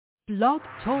Blog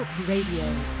Talk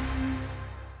Radio.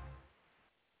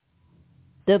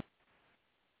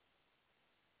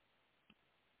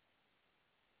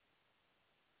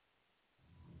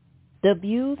 The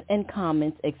views and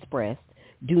comments expressed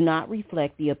do not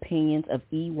reflect the opinions of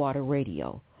E-Water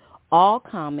Radio. All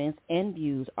comments and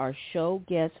views are show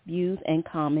guest views and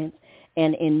comments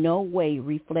and in no way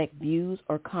reflect views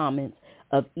or comments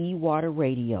of E-Water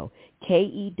Radio,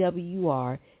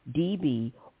 KEWR,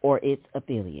 DB, or its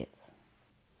affiliates.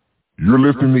 You're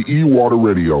listening to E-Water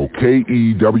Radio,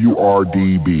 KEWR,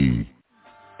 DB.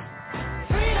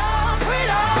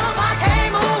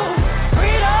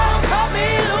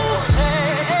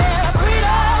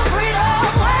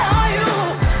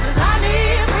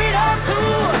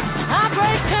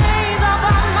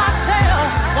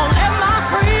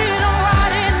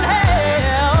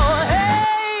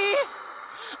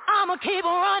 Keep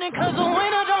on running, cause the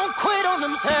winner don't quit on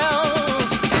themselves.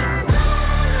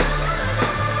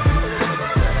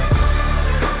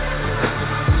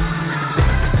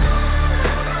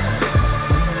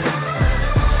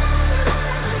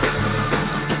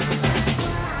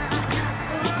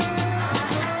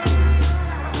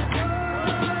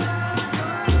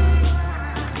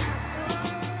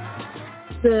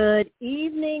 Good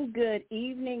evening, good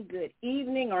evening, good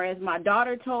evening, or as my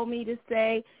daughter told me to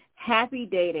say, happy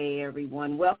day,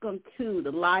 everyone. Welcome to the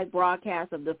live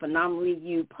broadcast of the Phenomenally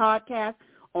You podcast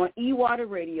on E-Water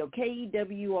Radio,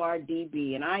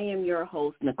 KEWR-DB, and I am your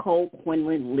host, Nicole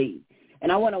Quinlan Lee.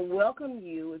 And I want to welcome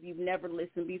you, if you've never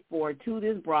listened before, to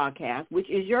this broadcast, which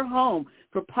is your home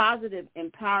for positive,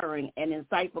 empowering, and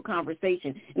insightful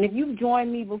conversation. And if you've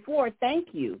joined me before, thank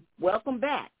you. Welcome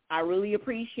back. I really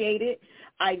appreciate it.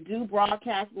 I do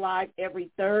broadcast live every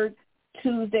third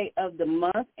Tuesday of the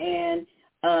month, and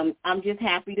I'm just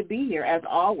happy to be here, as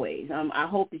always. I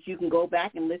hope that you can go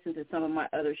back and listen to some of my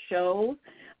other shows.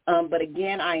 But,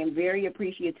 again, I am very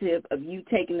appreciative of you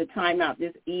taking the time out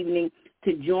this evening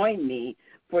to join me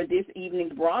for this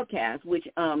evening's broadcast, which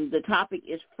the topic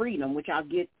is freedom, which I'll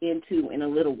get into in a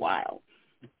little while.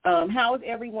 How has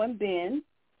everyone been?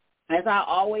 As I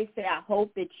always say, I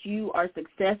hope that you are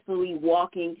successfully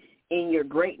walking in your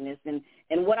greatness. And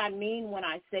what I mean when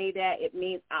I say that, it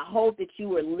means I hope that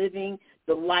you are living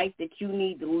the life that you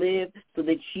need to live so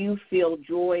that you feel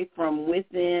joy from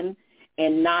within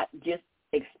and not just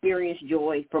experience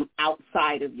joy from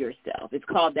outside of yourself. It's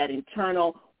called that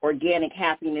internal organic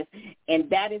happiness, and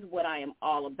that is what I am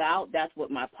all about. That's what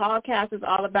my podcast is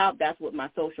all about. That's what my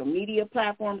social media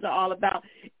platforms are all about.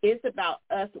 It's about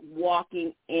us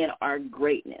walking in our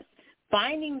greatness,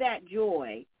 finding that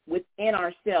joy within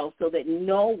ourselves so that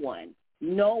no one,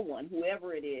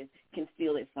 whoever it is, can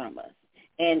steal it from us.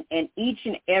 And each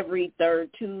and every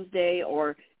third Tuesday,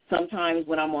 or sometimes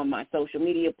when I'm on my social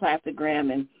media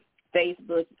platform and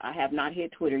Facebook, I have not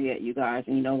hit Twitter yet, you guys.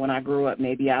 And, when I grow up,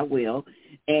 maybe I will.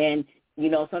 And,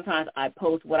 sometimes I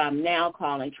post what I'm now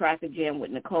calling Traffic Jam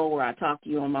with Nicole, where I talk to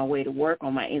you on my way to work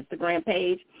on my Instagram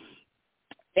page.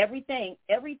 Everything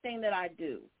that I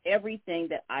do, everything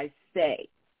that I say,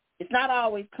 it's not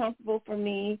always comfortable for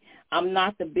me. I'm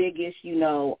not the biggest,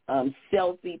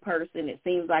 selfie person. It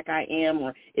seems like I am,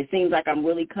 or it seems like I'm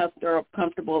really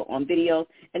comfortable on videos,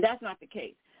 and that's not the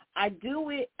case. I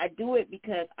do it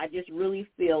because I just really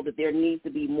feel that there needs to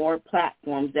be more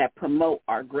platforms that promote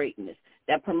our greatness,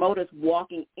 that promote us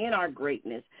walking in our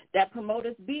greatness, that promote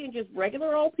us being just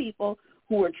regular old people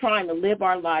who are trying to live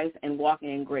our lives and walking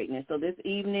in greatness. So this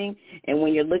evening, and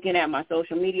when you're looking at my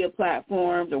social media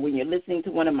platforms or when you're listening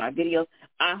to one of my videos,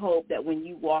 I hope that when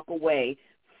you walk away,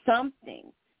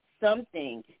 something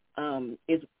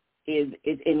is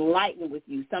enlightened with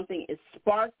you, something is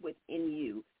sparked within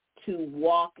you to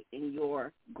walk in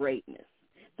your greatness.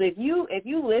 So if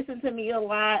you listen to me a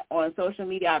lot on social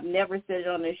media, I've never said it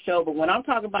on this show, but when I'm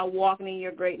talking about walking in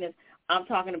your greatness, I'm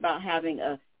talking about having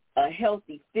a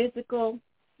healthy physical,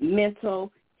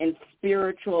 mental, and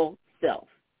spiritual self.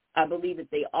 I believe that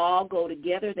they all go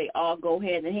together. They all go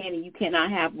hand in hand, and you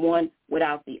cannot have one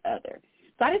without the other.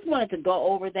 So I just wanted to go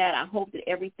over that. I hope that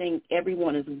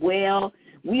everyone is well.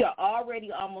 We are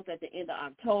already almost at the end of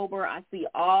October. I see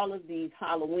all of these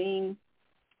Halloween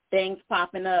things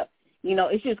popping up.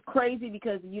 It's just crazy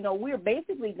because, we're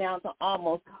basically down to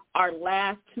almost our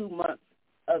last 2 months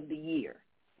of the year.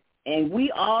 And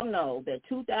we all know that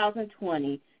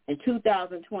 2020 and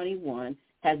 2021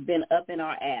 has been up in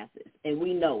our asses, and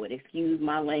we know it. Excuse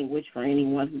my language for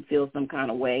anyone who feels some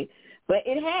kind of way, but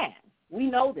it has. We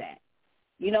know that.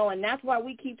 And that's why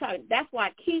we keep talking. That's why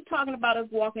I keep talking about us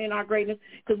walking in our greatness,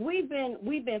 because we've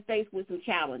been faced with some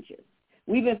challenges.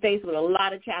 We've been faced with a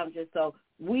lot of challenges, so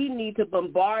we need to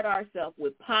bombard ourselves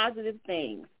with positive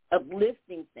things,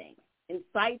 uplifting things,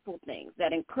 insightful things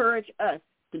that encourage us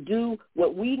to do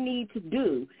what we need to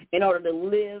do in order to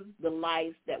live the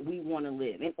life that we want to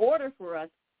live, in order for us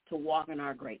to walk in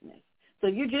our greatness. So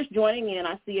if you're just joining in,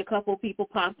 I see a couple of people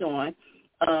popped on.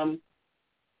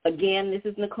 Again, this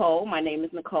is Nicole. My name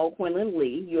is Nicole Quinlan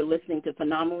Lee. You're listening to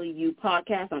Phenomenally You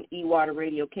podcast on eWater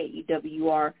Radio,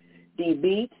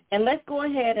 KEWRDB. And let's go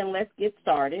ahead and let's get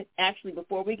started. Actually,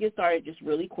 before we get started, just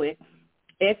really quick,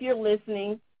 if you're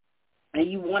listening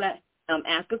and you want to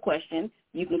ask a question,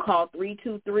 you can call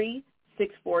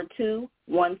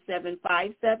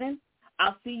 323-642-1757.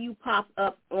 I'll see you pop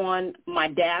up on my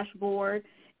dashboard,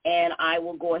 and I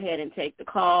will go ahead and take the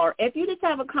call. Or if you just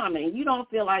have a comment and you don't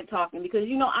feel like talking, because,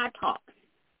 you know, I talk.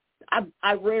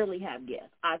 I rarely have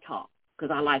guests. I talk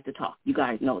because I like to talk. You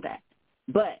guys know that.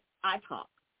 But I talk.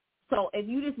 So if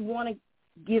you just want to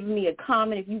give me a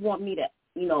comment, if you want me to,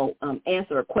 you know,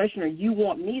 answer a question, or you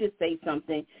want me to say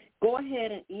something, go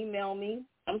ahead and email me.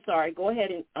 Go ahead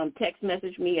and text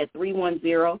message me at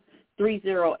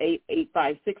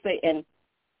 310-308-8568,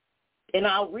 and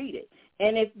I'll read it.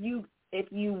 And if you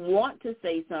want to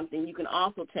say something, you can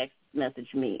also text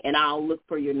message me, and I'll look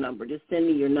for your number. Just send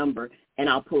me your number, and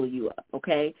I'll pull you up,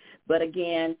 okay? But,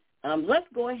 again, let's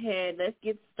go ahead. Let's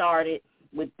get started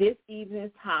with this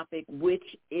evening's topic,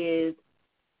 which is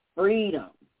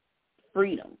freedom.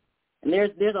 Freedom. And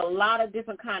there's a lot of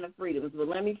different kind of freedoms, but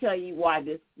let me tell you why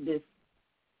this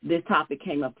topic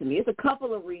came up to me. It's a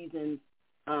couple of reasons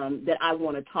that I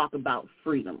want to talk about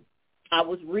freedom.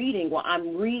 I'm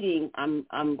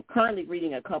currently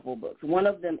reading a couple of books. One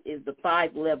of them is The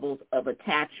 5 Levels of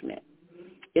Attachment.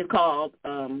 It's called,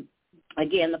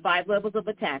 The 5 Levels of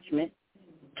Attachment,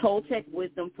 Toltec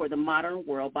Wisdom for the Modern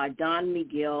World by Don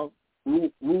Miguel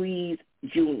Ruiz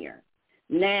Jr.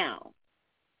 Now,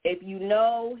 if you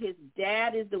know, his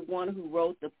dad is the one who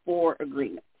wrote the 4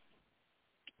 Agreements,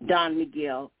 Don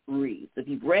Miguel Ruiz. If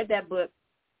you've read that book,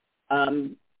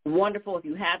 wonderful. If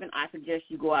you haven't, I suggest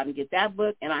you go out and get that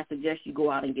book, and I suggest you go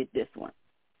out and get this one.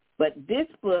 But this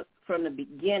book, from the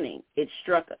beginning, it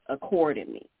struck a chord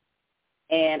in me.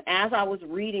 And as I was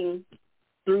reading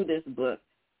through this book,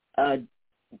 Don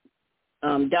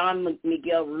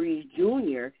Miguel Ruiz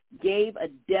Jr. gave a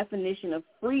definition of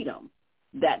freedom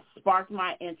that sparked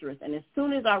my interest. And as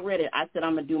soon as I read it, I said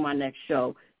I'm going to do my next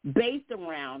show based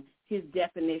around his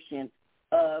definition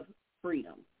of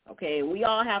freedom. Okay, we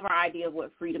all have our idea of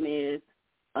what freedom is.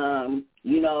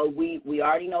 You know, we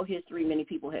already know history. Many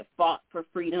people have fought for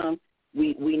freedom.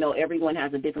 We know everyone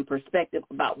has a different perspective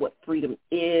about what freedom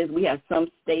is. We have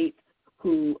some states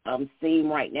who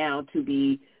seem right now to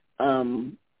be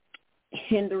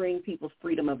hindering people's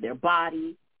freedom of their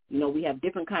body. You know, we have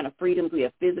different kind of freedoms. We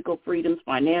have physical freedoms,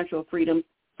 financial freedoms,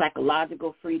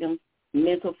 psychological freedoms,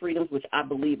 mental freedoms, which I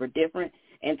believe are different.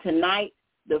 And tonight,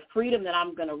 the freedom that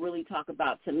I'm going to really talk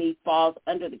about, to me, falls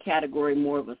under the category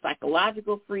more of a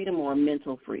psychological freedom or a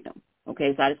mental freedom.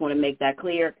 Okay, so I just want to make that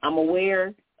clear. I'm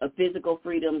aware of physical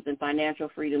freedoms and financial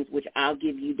freedoms, which I'll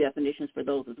give you definitions for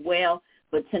those as well.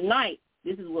 But tonight,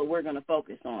 this is what we're going to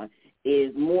focus on,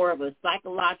 is more of a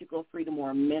psychological freedom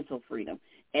or a mental freedom.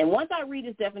 And once I read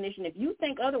this definition, if you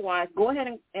think otherwise, go ahead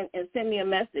and send me a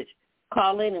message.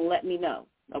 Call in and let me know,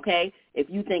 okay, if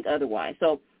you think otherwise.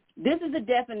 So this is a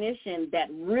definition that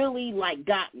really,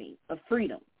 got me, of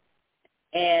freedom.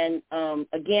 And,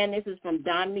 again, this is from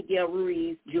Don Miguel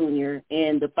Ruiz Jr.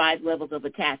 in The 5 Levels of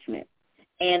Attachment.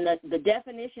 And the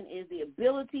definition is the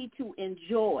ability to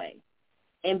enjoy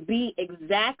and be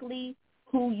exactly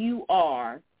who you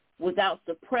are without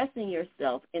suppressing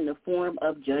yourself in the form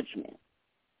of judgment.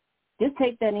 Just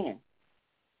take that in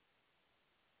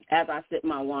as I sip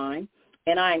my wine.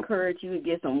 And I encourage you to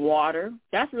get some water.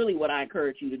 That's really what I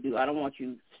encourage you to do. I don't want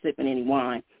you sipping any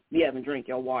wine if you haven't drank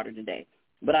your water today.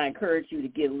 But I encourage you to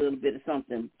get a little bit of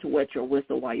something to wet your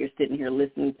whistle while you're sitting here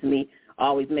listening to me.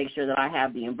 Always make sure that I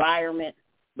have the environment.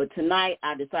 But tonight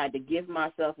I decided to give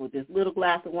myself with this little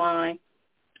glass of wine.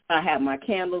 I have my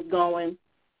candles going,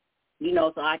 you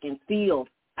know, so I can feel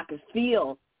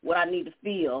what I need to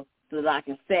feel so that I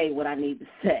can say what I need to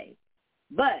say.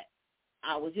 But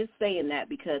I was just saying that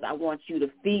because I want you to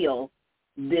feel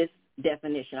this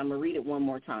definition. I'm going to read it one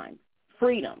more time.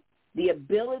 Freedom, the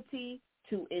ability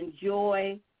to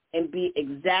enjoy and be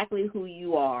exactly who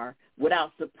you are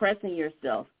without suppressing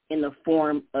yourself in the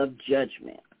form of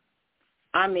judgment.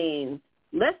 I mean,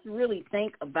 let's really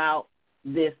think about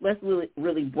this. Let's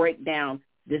really break down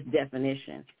this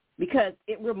definition, because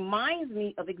it reminds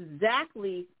me of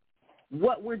exactly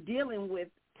what we're dealing with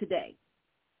today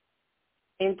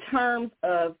in terms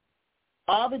of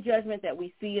all the judgment that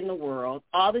we see in the world,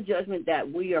 all the judgment that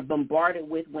we are bombarded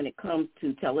with when it comes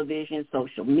to television,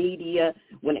 social media,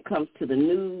 when it comes to the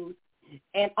news,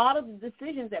 and all of the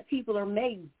decisions that people are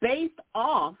made based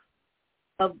off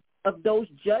of those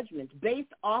judgments,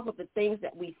 based off of the things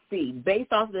that we see,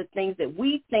 based off of the things that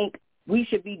we think we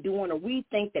should be doing or we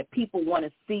think that people want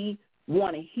to see,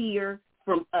 want to hear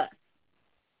from us.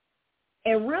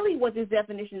 And really what this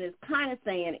definition is kind of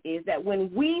saying is that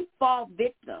when we fall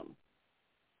victim,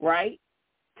 right,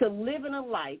 to living a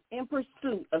life in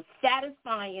pursuit of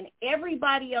satisfying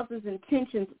everybody else's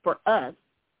intentions for us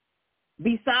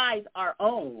besides our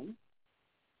own,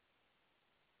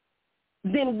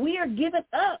 then we are giving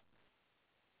up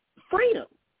freedom.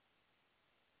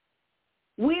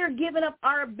 We are giving up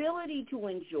our ability to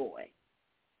enjoy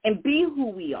and be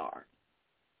who we are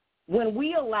when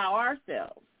we allow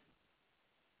ourselves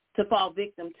to fall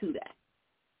victim to that.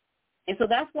 And so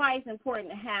that's why it's important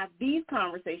to have these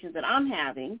conversations that I'm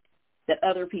having, that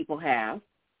other people have,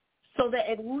 so that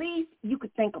at least you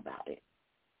could think about it.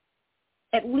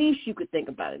 At least you could think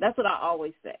about it. That's what I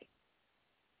always say.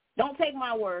 Don't take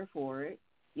my word for it.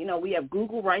 You know, we have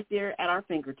Google right there at our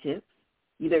fingertips.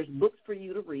 There's books for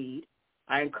you to read.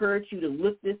 I encourage you to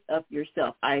look this up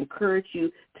yourself. I encourage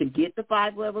you to get the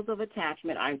 5 levels of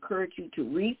attachment. I encourage you to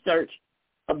research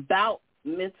about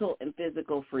mental and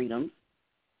physical freedoms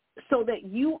so that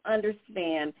you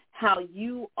understand how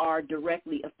you are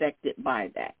directly affected by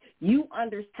that. You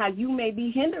understand how you may be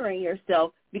hindering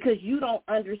yourself because you don't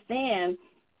understand,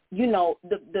 you know,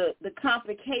 the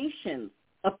complications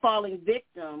of falling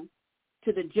victim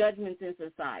to the judgments in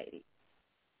society.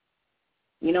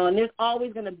 You know, and there's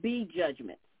always going to be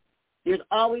judgments. There's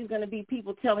always going to be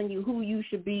people telling you who you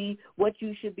should be, what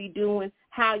you should be doing,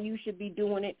 how you should be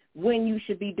doing it, when you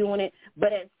should be doing it.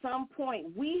 But at some point,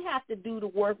 we have to do the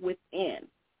work within.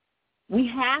 We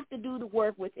have to do the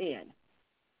work within.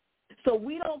 So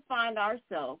we don't find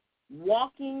ourselves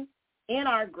walking in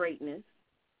our greatness,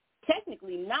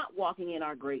 technically not walking in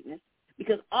our greatness,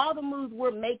 because all the moves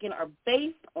we're making are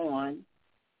based on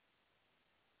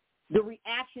the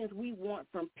reactions we want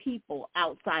from people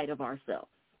outside of ourselves.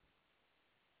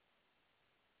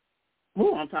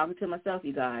 Ooh, I'm talking to myself,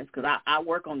 you guys, because I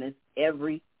work on this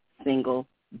every single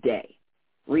day.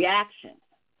 Reactions,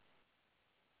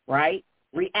 right?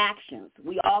 Reactions.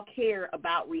 We all care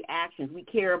about reactions. We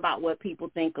care about what people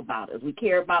think about us. We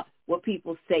care about what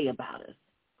people say about us.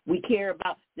 We care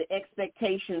about the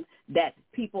expectations that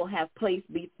people have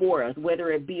placed before us,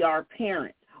 whether it be our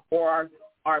parents or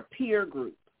our peer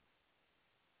group,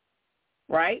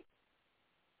 right?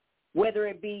 Whether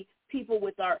it be people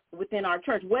within our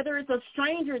church, whether it's a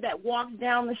stranger that walks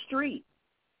down the street.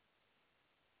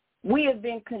 We have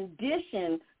been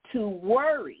conditioned to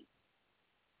worry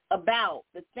about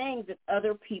the things that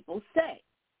other people say,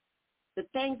 the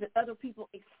things that other people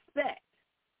expect.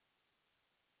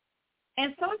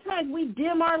 And sometimes we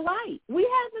dim our light. We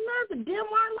have the nerve to dim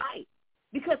our light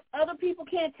because other people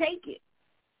can't take it,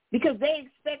 because they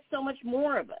expect so much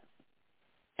more of us.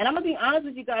 And I'm going to be honest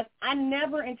with you guys, I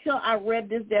never, until I read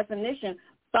this definition,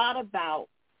 thought about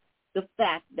the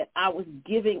fact that I was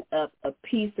giving up a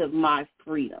piece of my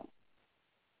freedom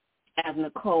as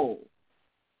Nicole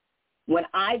when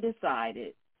I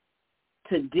decided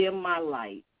to dim my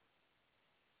light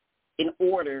in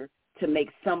order to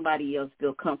make somebody else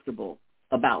feel comfortable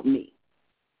about me.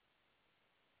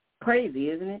 Crazy,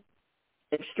 isn't it?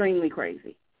 Extremely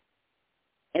crazy.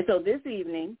 And so this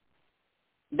evening,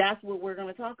 that's what we're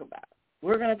going to talk about.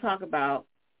 We're going to talk about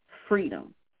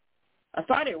freedom. I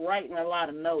started writing a lot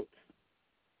of notes,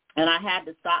 and I had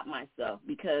to stop myself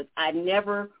because I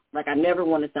never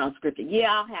want to sound scripted.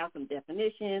 Yeah, I'll have some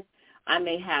definitions. I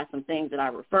may have some things that I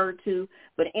refer to,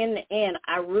 but in the end,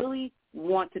 I really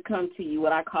want to come to you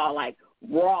what I call like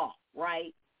raw,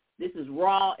 right? This is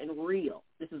raw and real.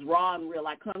 This is raw and real.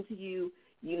 I come to you,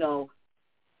 you know,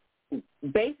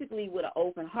 basically with an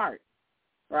open heart,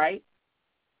 right?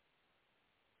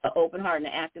 An open heart and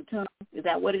an active tongue. Is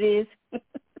that what it is?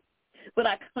 But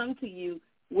I come to you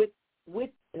with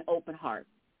an open heart.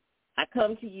 I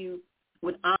come to you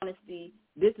with honesty.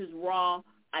 This is raw.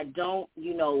 I don't,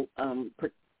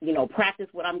 practice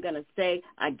what I'm going to say.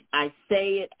 I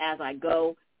say it as I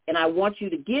go, and I want you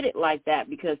to get it like that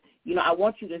because, I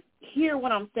want you to hear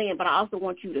what I'm saying, but I also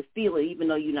want you to feel it even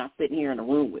though you're not sitting here in a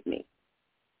room with me.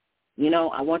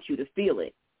 I want you to feel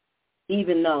it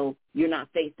even though you're not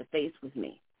face-to-face with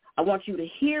me. I want you to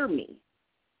hear me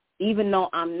even though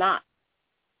I'm not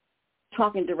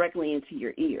talking directly into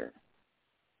your ear.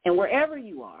 And wherever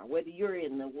you are, whether you're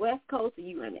in the West Coast or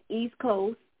you're in the East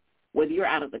Coast, whether you're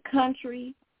out of the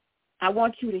country, I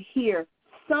want you to hear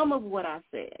some of what I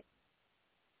said,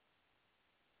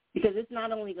 because it's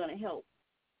not only going to help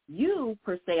you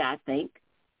per se, I think,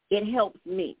 it helps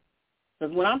me.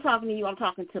 Because when I'm talking to you, I'm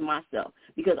talking to myself,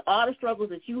 because all the struggles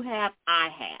that you have, I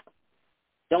have.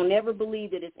 Don't ever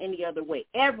believe that it's any other way.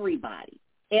 Everybody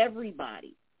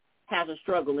has a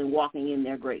struggle in walking in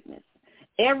their greatness.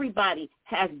 Everybody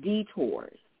has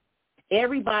detours.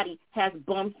 Everybody has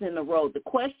bumps in the road. The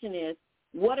question is,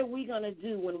 what are we going to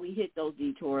do when we hit those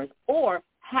detours? Or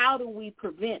how do we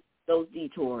prevent those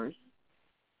detours?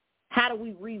 How do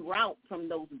we reroute from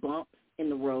those bumps in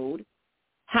the road?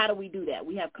 How do we do that?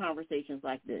 We have conversations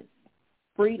like this.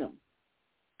 Freedom,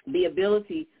 the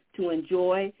ability to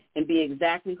enjoy and be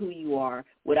exactly who you are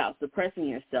without suppressing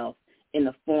yourself in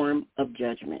the form of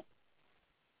judgment.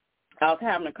 I was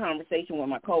having a conversation with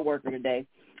my coworker today,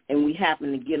 and we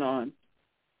happened to get on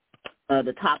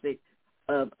the topic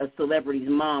of a celebrity's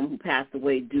mom who passed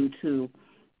away due to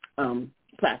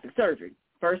plastic surgery.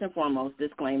 First and foremost,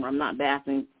 disclaimer: I'm not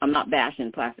bashing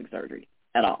plastic surgery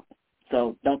at all.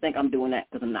 So don't think I'm doing that,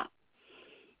 because I'm not.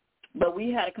 But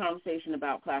we had a conversation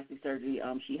about plastic surgery.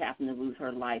 She happened to lose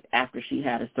her life after she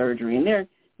had a surgery, and there,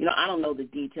 I don't know the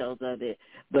details of it,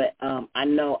 but I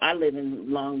know I live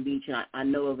in Long Beach, and I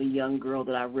know of a young girl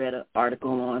that I read an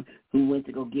article on who went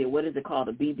to go get, what is it called,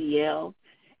 a BBL,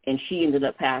 and she ended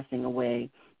up passing away.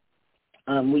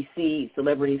 We see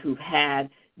celebrities who've had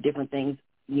different things,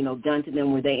 done to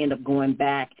them where they end up going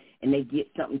back and they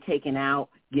get something taken out,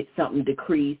 get something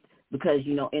decreased, because,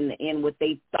 in the end, what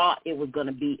they thought it was going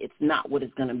to be, it's not what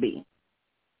it's going to be.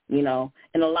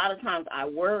 And a lot of times I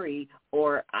worry,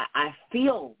 or I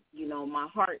feel, my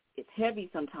heart is heavy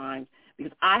sometimes,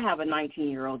 because I have a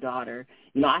 19-year-old daughter.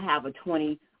 I have a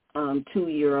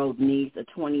 22-year-old niece, a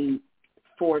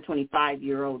 24,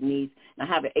 25-year-old niece, and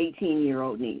I have an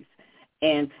 18-year-old niece.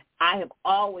 And I have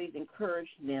always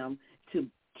encouraged them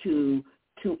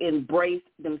to embrace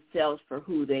themselves for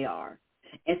who they are.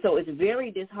 And so it's very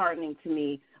disheartening to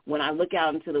me when I look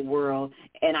out into the world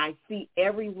and I see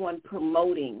everyone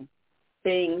promoting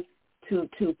things to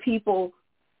people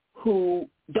who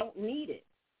don't need it,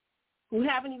 who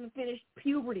haven't even finished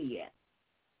puberty yet.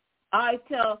 I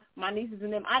tell my nieces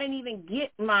and them, I didn't even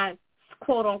get my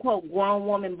quote-unquote grown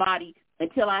woman body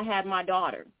until I had my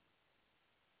daughter.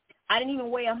 I didn't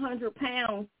even weigh 100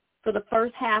 pounds for the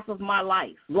first half of my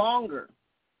life, longer.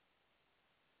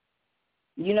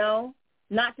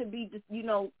 Not to be,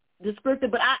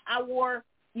 descriptive, but I wore,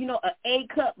 an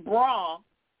A-cup bra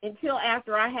until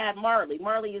after I had Marley.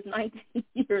 Marley is 19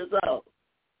 years old.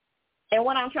 And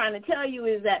what I'm trying to tell you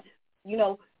is that,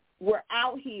 we're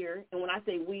out here, and when I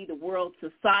say we, the world,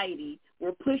 society,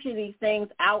 we're pushing these things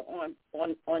out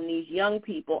on these young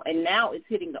people, and now it's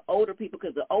hitting the older people,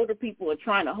 because the older people are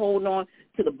trying to hold on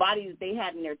to the bodies they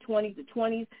had in their 20s. The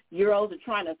 20-year-olds are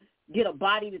trying to get a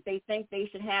body that they think they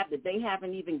should have that they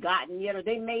haven't even gotten yet, or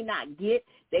they may not get.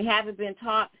 They haven't been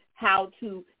taught how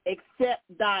to accept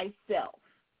thyself.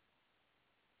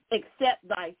 Accept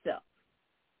thyself.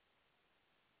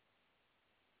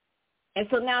 And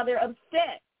so now they're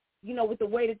upset, with the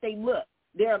way that they look.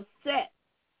 They're upset,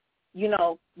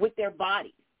 with their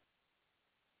bodies.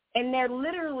 And they're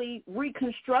literally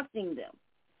reconstructing them.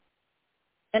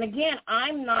 And again,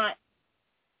 I'm not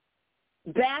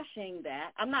bashing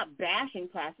that. I'm not bashing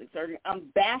plastic surgery.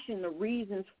 I'm bashing the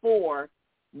reasons for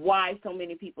why so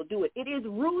many people do it. It is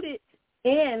rooted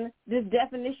in this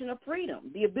definition of freedom,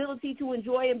 the ability to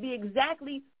enjoy and be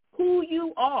exactly who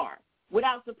you are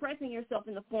without suppressing yourself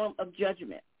in the form of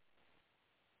judgment.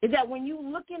 Is that when you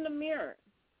look in the mirror,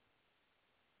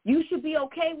 you should be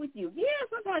okay with you. Yeah,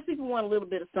 sometimes people want a little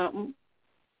bit of something,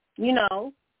 Yeah,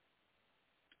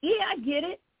 I get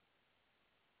it.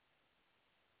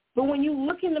 But when you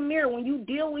look in the mirror, when you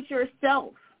deal with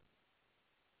yourself,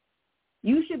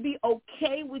 you should be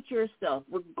okay with yourself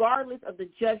regardless of the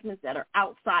judgments that are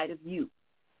outside of you,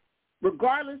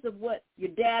 regardless of what your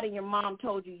dad and your mom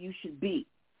told you you should be,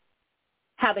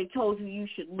 how they told you you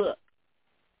should look,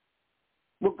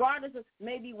 regardless of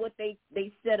maybe what they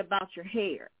said about your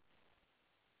hair,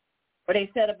 or they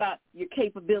said about your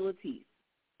capabilities,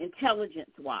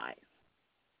 intelligence-wise.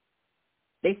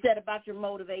 They said about your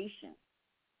motivation.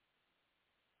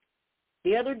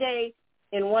 The other day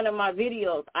in one of my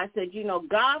videos, I said,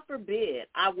 God forbid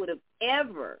I would have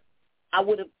ever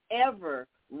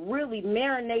really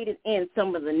marinated in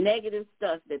some of the negative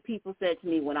stuff that people said to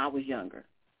me when I was younger.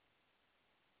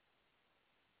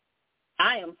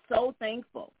 I am so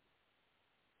thankful,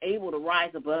 able to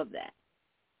rise above that.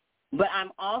 But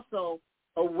I'm also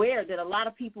aware that a lot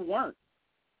of people weren't.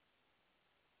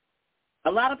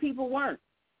 A lot of people weren't.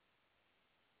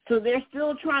 So they're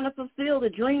still trying to fulfill the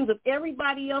dreams of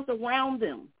everybody else around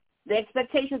them, the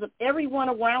expectations of everyone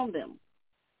around them.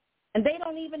 And they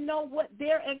don't even know what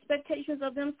their expectations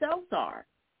of themselves are.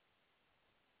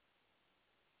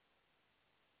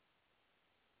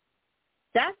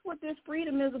 That's what this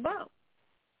freedom is about.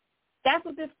 That's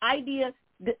what this idea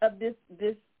of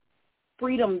this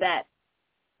freedom that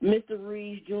Mr.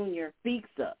 Reeves Jr. speaks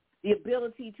of, the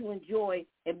ability to enjoy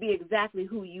and be exactly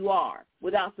who you are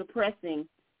without suppressing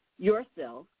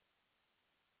yourself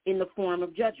in the form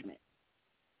of judgment,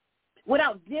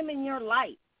 without dimming your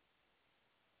light.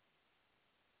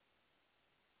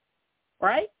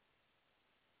 Right?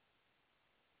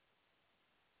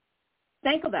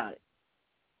 Think about it.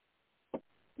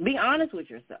 Be honest with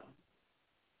yourself.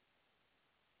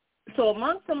 So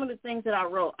among some of the things that I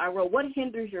wrote, what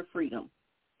hinders your freedom?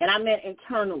 And I meant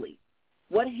internally.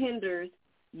 What hinders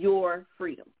your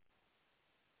freedom?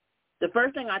 The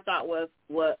first thing I thought was,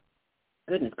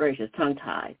 goodness gracious,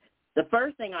 tongue-tied. The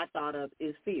first thing I thought of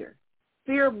is fear.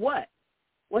 Fear of what?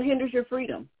 What hinders your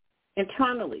freedom?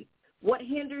 Internally. What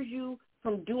hinders you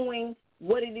from doing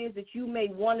what it is that you may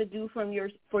want to do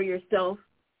for yourself?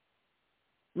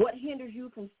 What hinders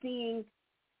you from seeing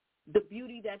the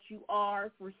beauty that you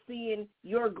are, for seeing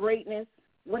your greatness?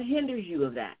 What hinders you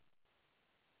of that?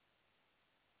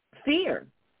 Fear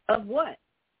of what?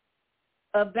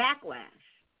 Of backlash,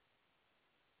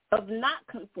 of not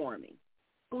conforming,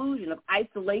 exclusion, of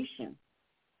isolation,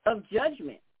 of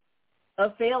judgment,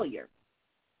 of failure.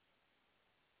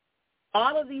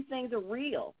 All of these things are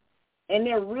real, and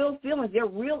they're real feelings. They're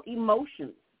real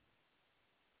emotions.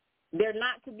 They're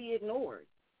not to be ignored.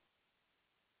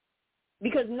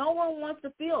 Because no one wants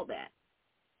to feel that.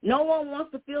 No one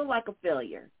wants to feel like a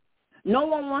failure. No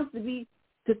one wants to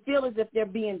feel as if they're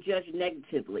being judged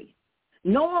negatively.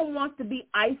 No one wants to be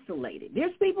isolated.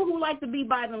 There's people who like to be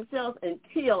by themselves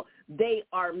until they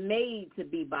are made to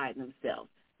be by themselves.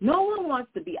 No one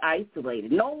wants to be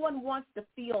isolated. No one wants to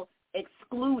feel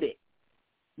excluded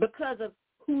because of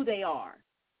who they are,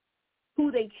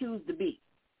 who they choose to be.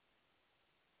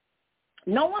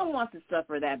 No one wants to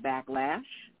suffer that backlash.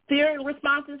 Fear and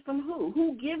responses from who?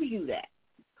 Who gives you that?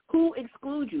 Who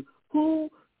excludes you? Who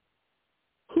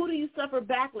do you suffer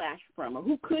backlash from, or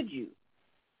who could you?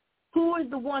 Who is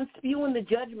the one spewing the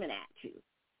judgment at you?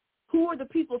 Who are the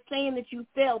people saying that you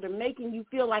failed or making you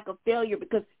feel like a failure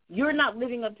because you're not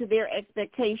living up to their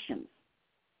expectations?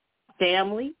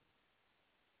 Family,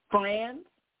 friends,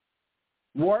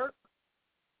 work,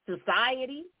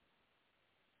 society,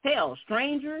 hell,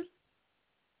 strangers.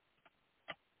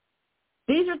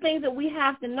 These are things that we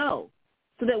have to know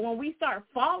so that when we start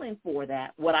falling for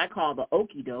that, what I call the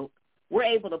okie doke, we're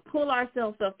able to pull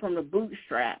ourselves up from the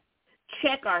bootstrap,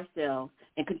 check ourselves,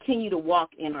 and continue to walk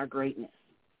in our greatness.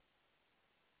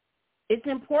 It's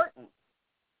important.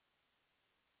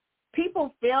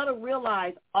 People fail to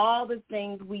realize all the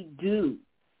things we do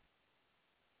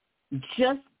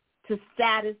just to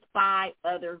satisfy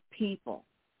other people.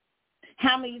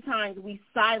 How many times we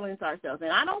silence ourselves.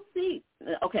 And I don't see,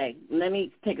 okay, let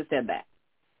me take a step back.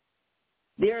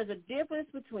 There is a difference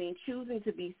between choosing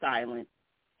to be silent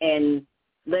and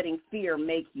letting fear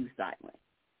make you silent.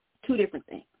 Two different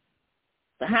things.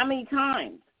 So how many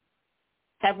times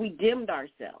have we dimmed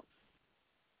ourselves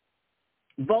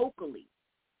vocally,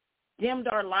 dimmed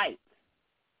our lights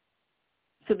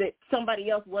so that somebody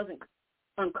else wasn't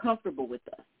uncomfortable with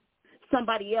us?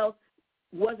 Somebody else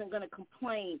wasn't going to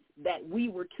complain that we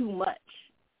were too much.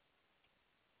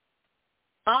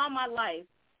 All my life,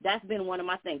 that's been one of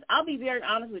my things. I'll be very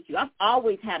honest with you. I've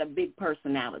always had a big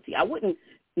personality. I wouldn't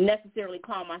necessarily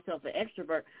call myself an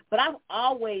extrovert, but I've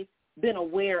always been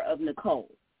aware of Nicole.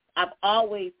 I've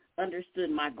always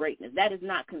understood my greatness. That is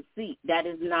not conceit. That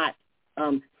is not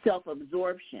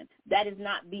self-absorption. That is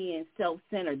not being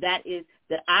self-centered. That is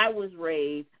that I was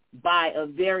raised by a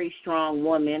very strong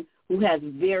woman who has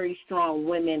very strong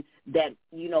women that,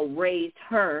 raised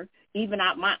her. Even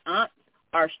my aunts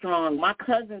are strong. My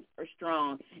cousins are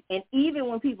strong. And even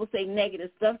when people say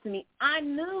negative stuff to me, I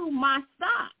knew my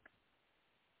stock.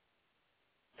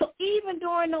 So even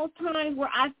during those times where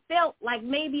I felt like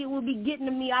maybe it would be getting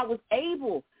to me, I was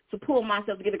able to pull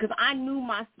myself together because I knew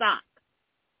my stock.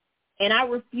 And I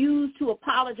refused to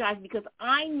apologize because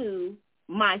I knew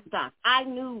my stock. I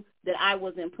knew that I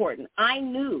was important. I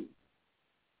knew.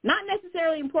 Not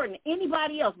necessarily important to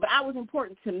anybody else, but I was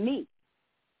important to me.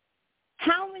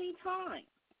 How many times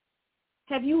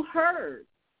have you heard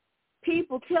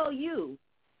people tell you,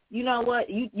 you know what,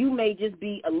 you may just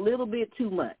be a little bit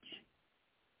too much?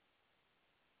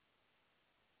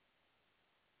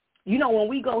 When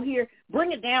we go here,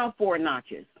 bring it down 4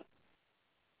 notches.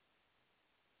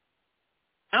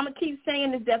 I'm going to keep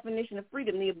saying this definition of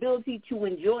freedom, the ability to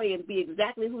enjoy and be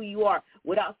exactly who you are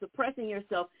without suppressing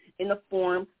yourself in the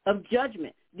form of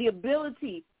judgment. The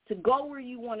ability to go where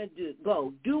you want to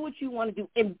go, do what you want to do,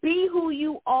 and be who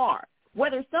you are,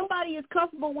 whether somebody is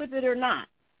comfortable with it or not,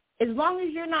 as long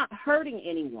as you're not hurting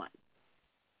anyone.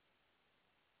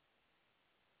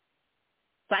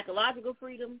 Psychological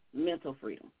freedom, mental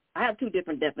freedom. I have two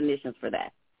different definitions for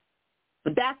that.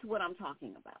 But that's what I'm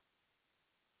talking about.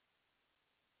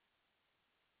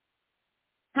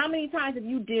 How many times have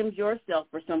you dimmed yourself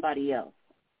for somebody else,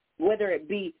 whether it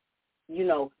be,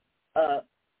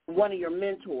 one of your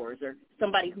mentors or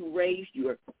somebody who raised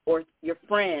you or your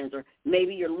friends or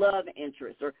maybe your love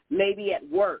interest or maybe at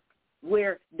work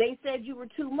where they said you were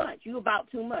too much, you about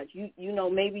too much,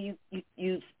 maybe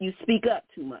you speak up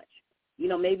too much,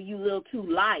 maybe you a little too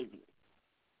lively.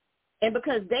 And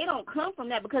because they don't come from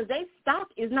that, because their stock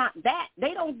is not that,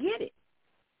 they don't get it.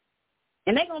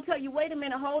 And they're going to tell you, wait a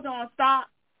minute, hold on, stop.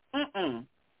 I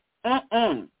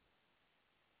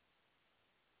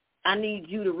need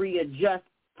you to readjust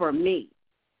for me.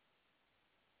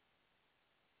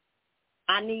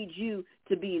 I need you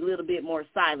to be a little bit more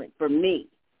silent for me.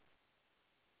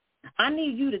 I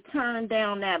need you to turn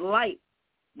down that light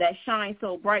that shines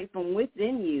so bright from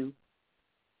within you,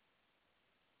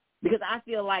 because I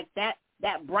feel like that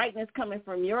brightness coming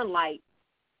from your light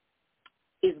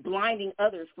is blinding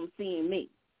others from seeing me.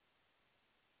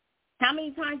 How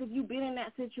many times have you been in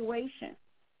that situation?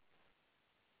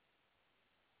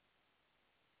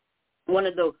 One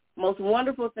of the most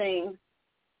wonderful things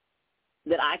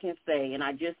that I can say, and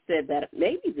I just said that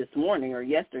maybe this morning or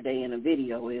yesterday in a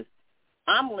video, is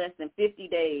I'm less than 50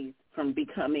 days from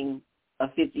becoming a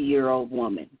 50-year-old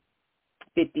woman,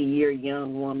 50-year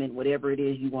young woman, whatever it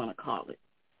is you want to call it.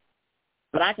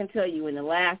 But I can tell you in the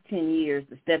last 10 years,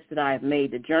 the steps that I have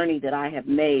made, the journey that I have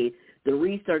made, the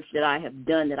research that I have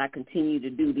done, that I continue to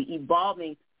do, the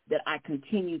evolving that I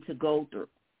continue to go through.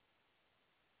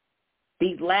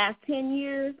 These last 10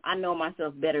 years, I know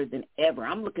myself better than ever.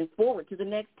 I'm looking forward to the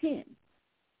next 10.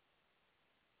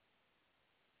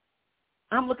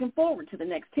 I'm looking forward to the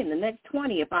next 10, the next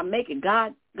 20, if I make it,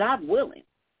 God willing.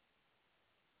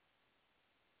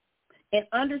 And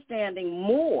understanding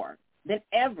more than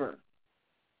ever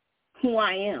who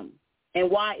I am and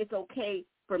why it's okay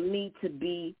for me to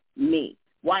be me,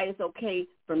 why it's okay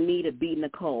for me to be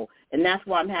Nicole. And that's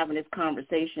why I'm having this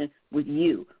conversation with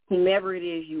you, whomever it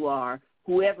is you are,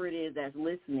 whoever it is that's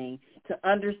listening, to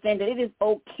understand that it is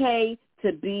okay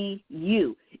to be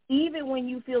you, even when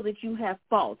you feel that you have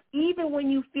faults, even when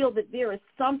you feel that there is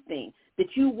something that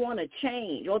you want to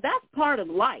change. Well, that's part of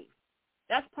life.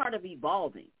 That's part of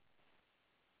evolving.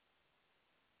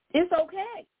 It's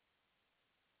okay.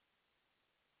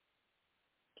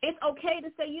 It's okay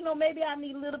to say, maybe I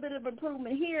need a little bit of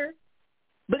improvement here,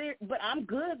 but I'm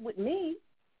good with me.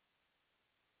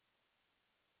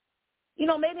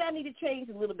 Maybe I need to change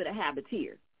a little bit of habits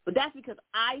here, but that's because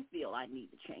I feel I need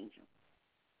to change them.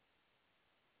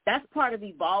 That's part of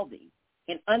evolving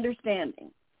and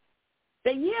understanding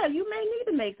that, yeah, you may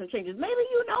need to make some changes. Maybe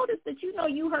you notice that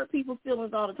you hurt people's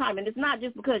feelings all the time, and it's not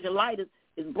just because your light is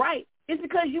bright. It's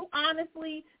because you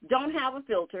honestly don't have a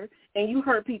filter and you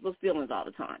hurt people's feelings all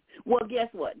the time. Well, guess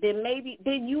what? Then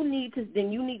you need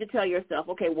to tell yourself,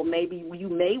 okay, well, maybe you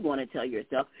may want to tell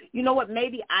yourself, you know what,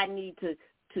 maybe I need to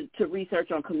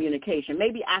research on communication.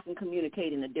 Maybe I can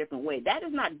communicate in a different way. That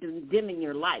is not dimming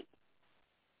your light.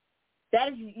 That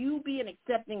is you being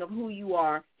accepting of who you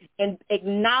are and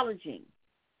acknowledging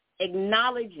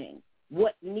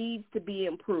what needs to be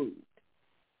improved.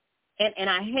 And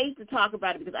I hate to talk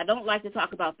about it because I don't like to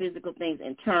talk about physical things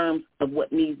in terms of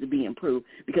what needs to be improved,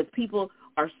 because people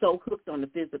are so hooked on the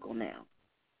physical now.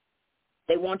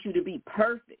 They want you to be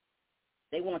perfect.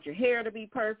 They want your hair to be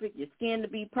perfect, your skin to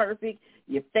be perfect,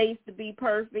 your face to be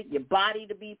perfect, your body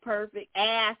to be perfect,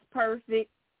 ass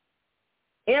perfect,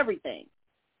 everything.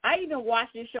 I even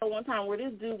watched this show one time where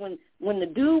this dude, when the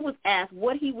dude was asked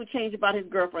what he would change about his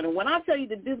girlfriend, and when I tell you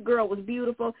that this girl was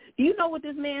beautiful, do you know what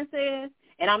this man says?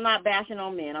 And I'm not bashing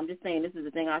on men. I'm just saying this is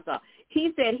the thing I saw.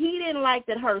 He said he didn't like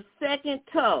that her second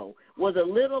toe was a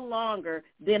little longer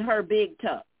than her big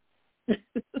toe.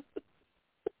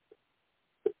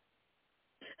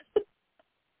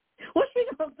 What's she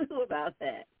going to do about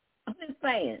that? I'm just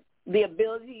saying, the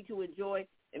ability to enjoy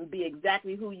and be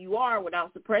exactly who you are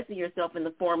without suppressing yourself in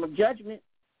the form of judgment.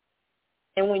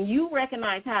 And when you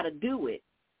recognize how to do it,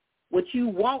 what you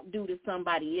won't do to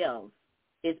somebody else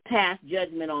is pass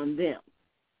judgment on them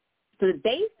so that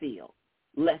they feel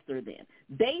lesser than.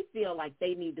 They feel like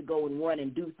they need to go and run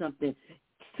and do something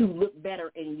to look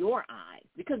better in your eyes,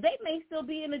 because they may still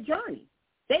be in a journey.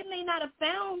 They may not have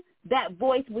found that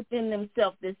voice within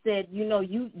themselves that said,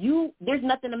 there's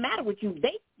nothing the matter with you.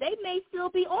 They may still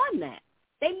be on that.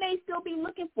 They may still be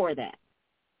looking for that.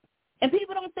 And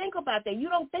people don't think about that. You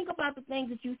don't think about the things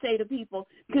that you say to people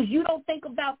because you don't think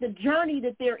about the journey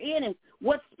that they're in and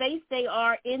what space they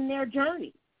are in their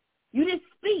journey. You just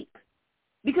speak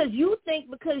because you think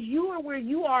because you are where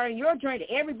you are in your journey,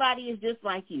 everybody is just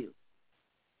like you.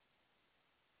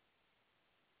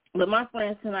 But my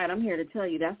friends tonight, I'm here to tell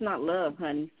you that's not love,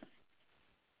 honey.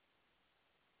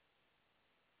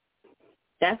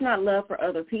 That's not love for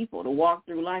other people to walk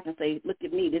through life and say, look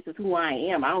at me, this is who I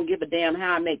am. I don't give a damn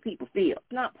how I make people feel.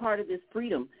 It's not part of this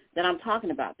freedom that I'm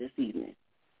talking about this evening.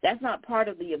 That's not part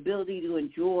of the ability to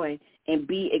enjoy and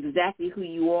be exactly who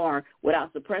you are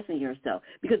without suppressing yourself.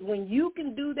 Because when you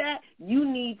can do that, you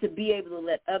need to be able to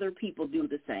let other people do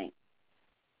the same.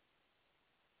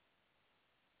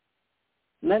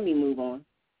 Let me move on.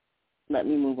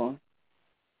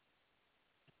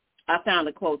 I found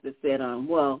a quote that said,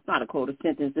 it's not a quote, a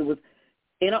sentence. It was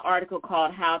in an article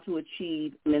called How to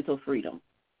Achieve Mental Freedom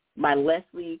by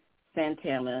Leslie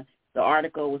Santana. The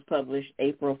article was published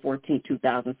April 14,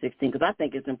 2016, because I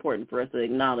think it's important for us to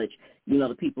acknowledge,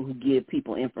 the people who give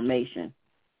people information.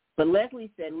 But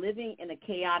Leslie said, living in a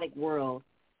chaotic world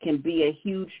can be a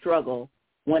huge struggle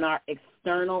when our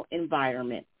external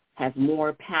environment has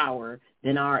more power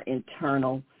than our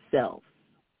internal self.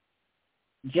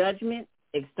 Judgment,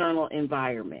 external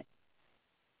environment.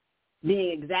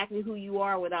 Being exactly who you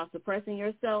are without suppressing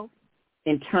yourself,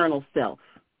 internal self.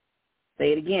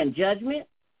 Say it again. Judgment,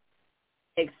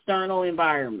 external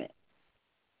environment.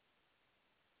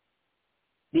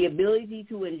 The ability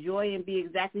to enjoy and be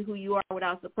exactly who you are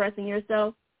without suppressing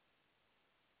yourself.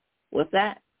 What's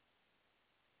that?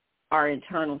 Our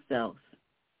internal selves.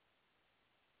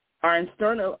 Our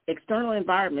external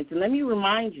environments. And let me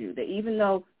remind you that even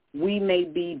though we may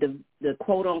be the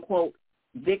quote-unquote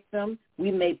victim,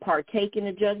 we may partake in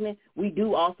the judgment, we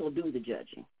do also do the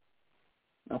judging.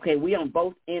 Okay, we on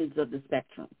both ends of the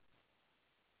spectrum.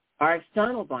 Our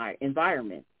external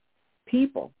environment,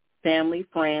 people, family,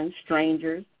 friends,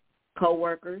 strangers,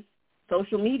 coworkers,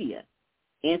 social media,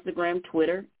 Instagram,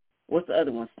 Twitter, what's the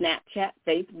other one? Snapchat,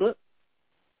 Facebook,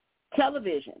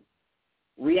 television,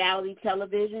 reality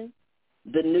television,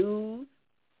 the news.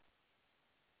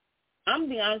 I'm going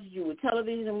to be honest with you, with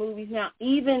television and movies now,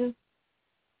 even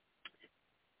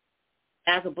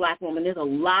as a black woman, there's a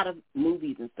lot of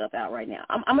movies and stuff out right now.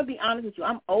 I'm going to be honest with you.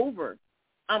 I'm over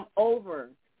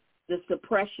the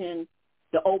suppression,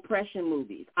 the oppression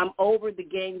movies. I'm over the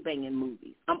gangbanging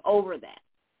movies. I'm over that.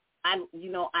 I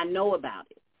know about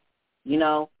it.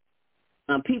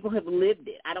 People have lived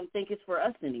it. I don't think it's for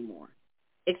us anymore.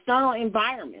 External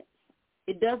environments,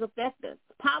 it does affect us.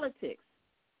 Politics,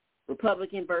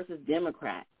 Republican versus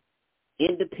Democrat,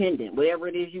 independent, whatever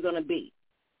it is you're going to be.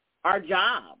 Our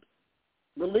jobs,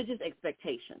 religious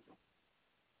expectations.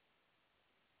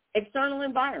 External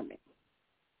environment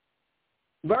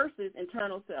versus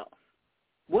internal self.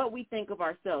 What we think of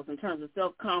ourselves in terms of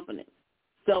self-confidence,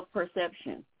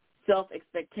 self-perception,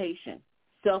 self-expectation,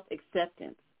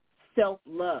 self-acceptance,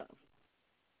 self-love.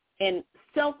 And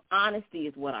self-honesty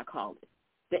is what I call it.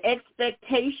 The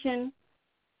expectation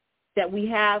that we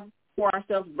have for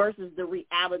ourselves versus the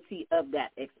reality of that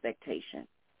expectation.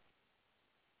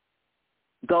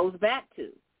 Goes back to,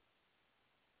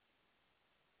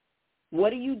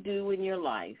 what do you do in your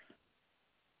life?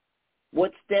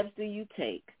 What steps do you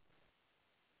take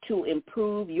to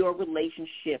improve your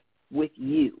relationship with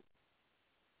you?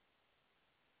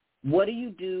 What do you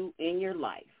do in your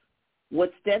life?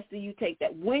 What steps do you take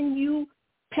that when you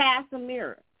pass a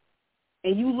mirror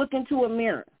and you look into a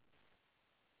mirror,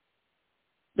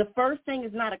 the first thing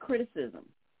is not a criticism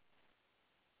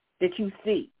that you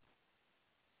see.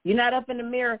 You're not up in the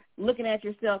mirror looking at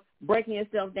yourself, breaking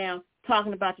yourself down,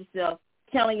 talking about yourself,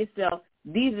 telling yourself,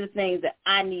 these are the things that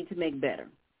I need to make better.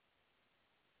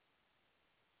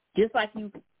 Just like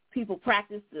people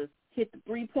practice to hit the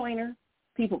three-pointer,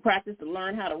 people practice to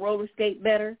learn how to roller skate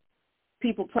better,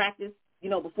 people practice,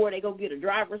 before they go get a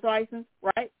driver's license,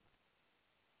 right?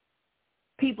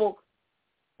 People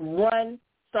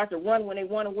start to run when they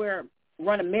want to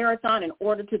run a marathon in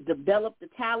order to develop the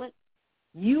talent.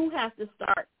 You have to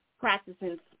start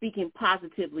practicing speaking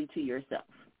positively to yourself.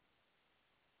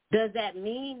 Does that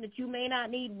mean that you may not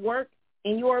need work,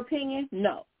 in your opinion?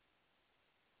 No.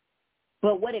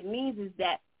 But what it means is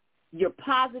that your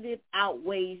positive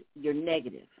outweighs your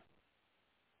negative.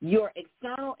 Your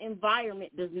external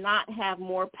environment does not have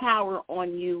more power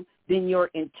on you than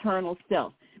your internal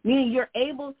self, meaning you're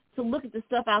able to look at the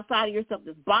stuff outside of yourself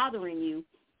that's bothering you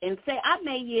and say, I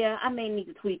may need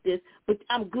to tweak this, but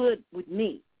I'm good with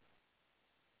me.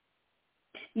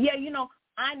 Yeah,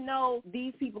 I know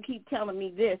these people keep telling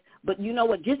me this, but you know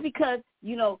what? Just because,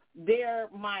 they're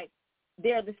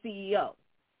the CEO,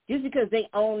 just because they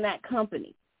own that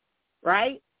company,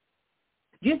 right?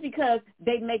 Just because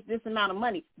they make this amount of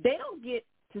money, they don't get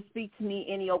to speak to me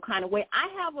any old kind of way. I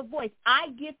have a voice. I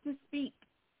get to speak.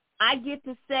 I get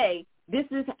to say, this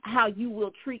is how you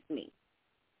will treat me,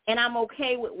 and I'm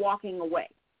okay with walking away.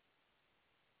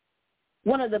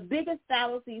 One of the biggest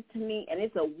fallacies to me, and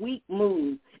it's a weak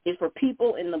move, is for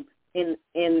people in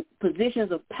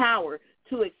positions of power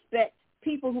to expect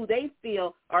people who they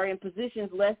feel are in positions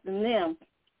less than them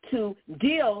to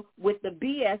deal with the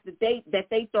BS that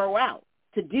they throw out,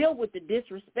 to deal with the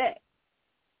disrespect,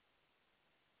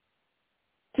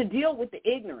 to deal with the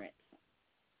ignorance,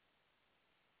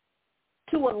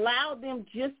 to allow them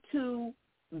just to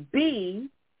be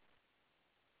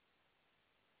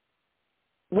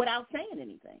without saying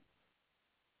anything.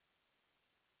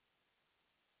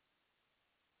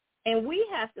 And we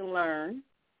have to learn,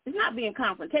 it's not being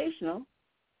confrontational,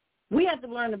 we have to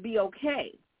learn to be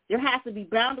okay. There has to be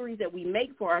boundaries that we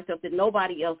make for ourselves that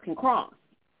nobody else can cross.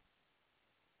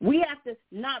 We have to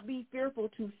not be fearful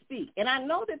to speak. And I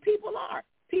know that people are.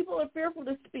 People are fearful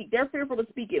to speak. They're fearful to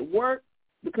speak at work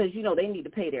because, they need to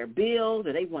pay their bills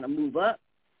or they want to move up.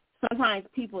 Sometimes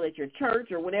people at your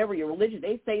church or whatever, your religion,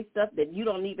 they say stuff that you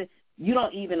don't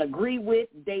even agree with.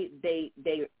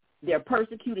 They're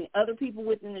persecuting other people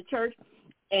within the church,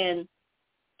 and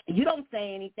you don't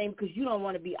say anything because you don't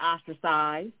want to be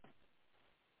ostracized.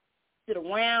 Sit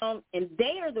around, and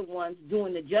they are the ones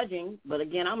doing the judging. But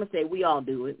again, I'm gonna say we all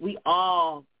do it. We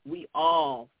all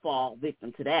fall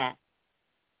victim to that.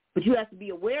 But you have to be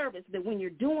aware of it so that when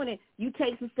you're doing it, you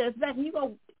take some steps back and you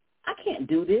go, I can't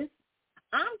do this.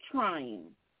 I'm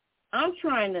trying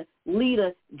to lead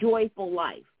a joyful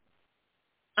life.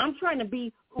 I'm trying to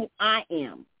be who I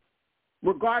am,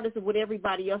 regardless of what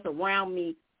everybody else around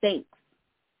me thinks.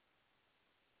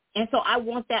 And so I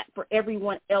want that for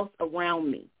everyone else around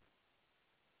me.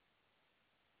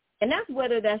 And that's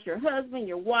whether that's your husband,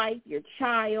 your wife, your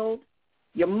child,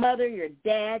 your mother, your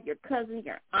dad, your cousin,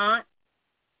 your aunt,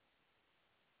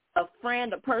 a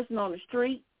friend, a person on the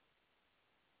street.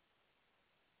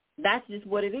 That's just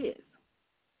what it is.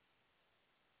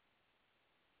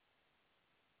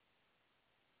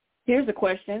 Here's a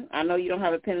question. I know you don't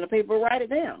have a pen and a paper. Write it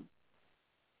down.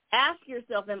 Ask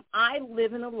yourself, am I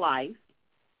living a life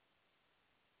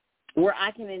where I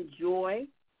can enjoy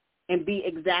and be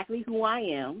exactly who I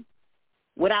am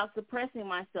without suppressing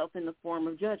myself in the form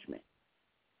of judgment?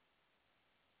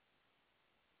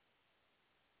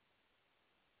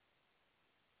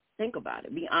 Think about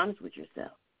it. Be honest with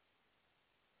yourself.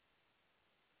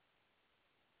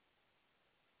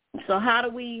 So how do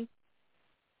we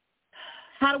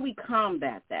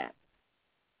combat that?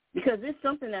 Because it's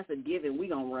something that's a given. We're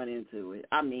going to run into it.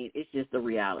 I mean, it's just the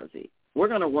reality. We're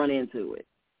going to run into it,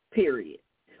 period.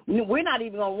 We're not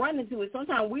even going to run into it.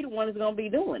 Sometimes we're the ones that's going to be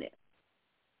doing it,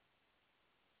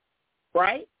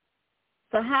 right?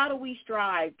 So how do we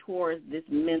strive towards this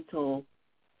mental,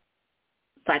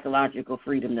 psychological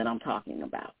freedom that I'm talking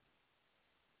about,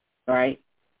 all right?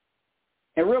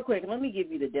 And real quick, let me give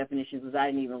you the definitions because I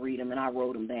didn't even read them and I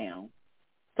wrote them down.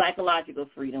 Psychological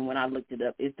freedom, when I looked it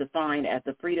up, is defined as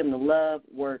the freedom to love,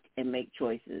 work, and make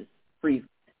choices, free,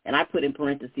 and I put in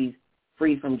parentheses,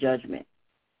 free from judgment.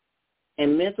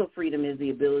 And mental freedom is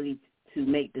the ability to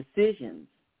make decisions,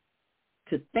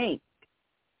 to think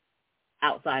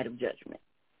outside of judgment.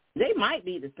 They might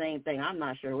be the same thing. I'm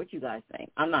not sure what you guys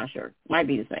think. I'm not sure. Might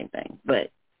be the same thing,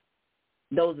 but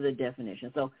those are the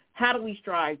definitions. So how do we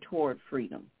strive toward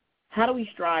freedom? How do we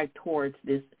strive towards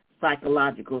this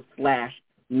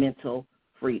psychological/mental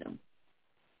freedom?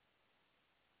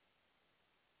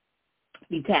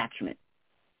 Detachment.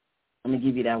 I'm going to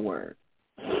give you that word.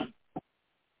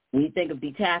 When you think of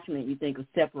detachment, you think of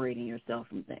separating yourself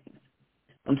from things.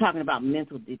 I'm talking about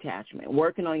mental detachment,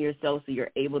 working on yourself so you're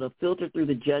able to filter through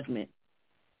the judgment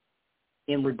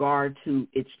in regard to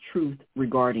its truth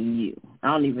regarding you.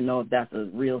 I don't even know if that's a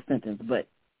real sentence, but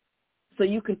so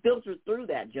you can filter through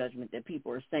that judgment that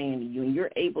people are saying to you, and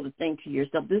you're able to think to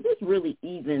yourself, is this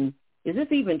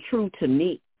even true to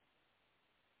me?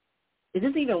 Is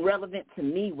this even relevant to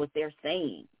me, what they're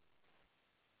saying?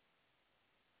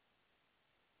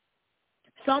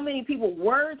 So many people,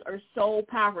 words are so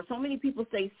powerful. So many people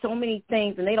say so many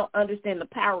things, and they don't understand the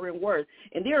power in words.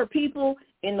 And there are people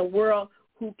in the world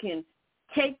who can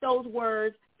take those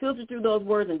words, filter through those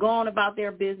words, and go on about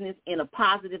their business in a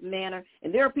positive manner.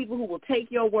 And there are people who will take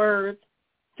your words,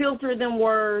 filter them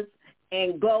words,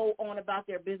 and go on about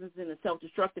their business in a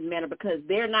self-destructive manner because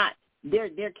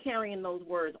they're carrying those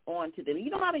words on to them. You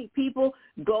know how many people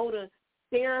go to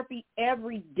therapy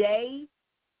every day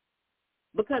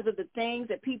because of the things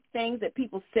that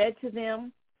people said to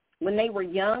them when they were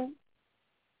young?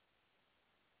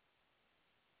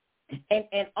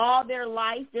 And all their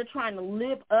life, they're trying to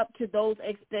live up to those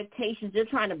expectations. They're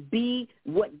trying to be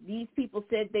what these people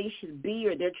said they should be,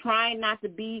 or they're trying not to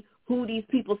be who these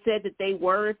people said that they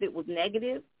were if it was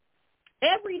negative.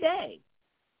 Every day.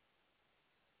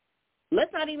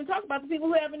 Let's not even talk about the people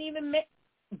who haven't even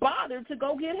bothered to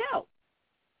go get help,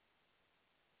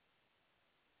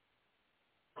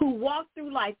 who walk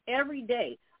through life every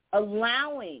day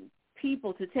allowing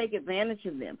people to take advantage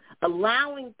of them,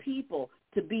 allowing people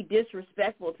to be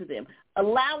disrespectful to them,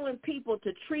 allowing people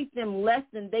to treat them less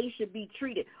than they should be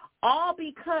treated, all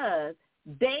because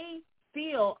they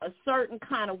feel a certain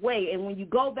kind of way. And when you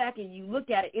go back and you look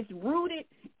at it, it's rooted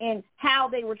in how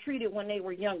they were treated when they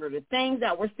were younger, the things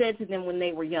that were said to them when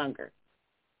they were younger.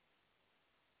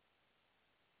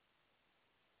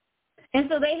 And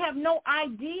so they have no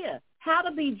idea how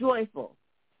to be joyful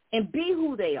and be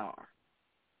who they are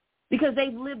because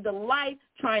they've lived a life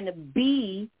trying to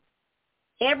be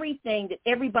everything that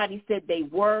everybody said they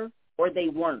were or they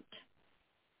weren't,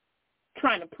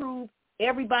 trying to prove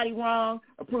everybody wrong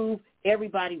or prove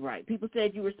everybody right. People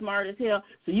said you were smart as hell,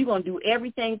 so you're going to do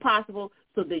everything possible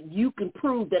so that you can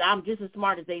prove that I'm just as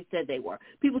smart as they said they were.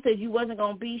 People said you wasn't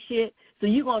going to be shit, so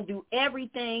you're going to do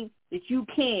everything that you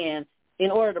can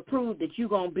in order to prove that you're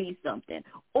going to be something.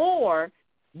 Or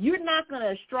you're not going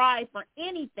to strive for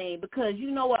anything because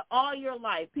you know what, all your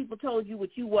life people told you what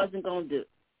you wasn't going to do.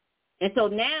 And so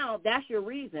now that's your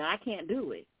reason. I can't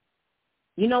do it.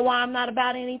 You know why I'm not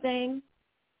about anything?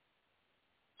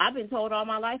 I've been told all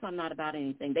my life I'm not about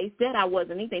anything. They said I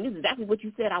wasn't anything. This is exactly what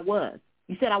you said I was.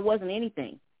 You said I wasn't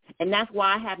anything. And that's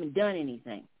why I haven't done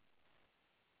anything.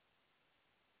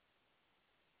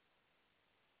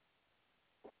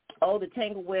 Oh, the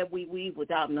tangled web we weave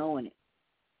without knowing it.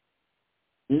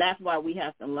 And that's why we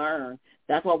have to learn.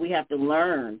 That's why we have to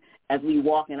learn as we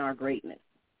walk in our greatness.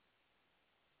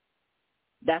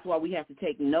 That's why we have to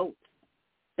take notes.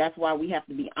 That's why we have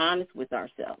to be honest with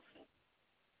ourselves.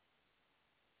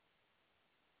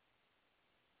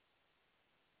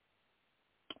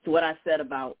 So what I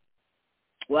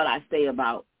say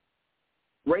about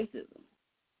racism,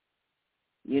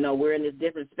 you know, we're in this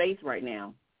different space right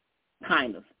now,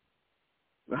 kind of.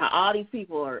 All these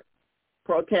people are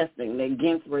protesting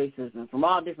against racism from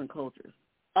all different cultures,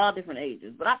 all different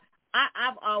ages. But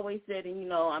I've always said, and you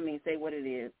know, I mean, say what it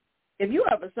is. If you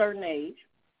have a certain age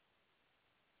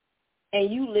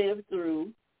and you live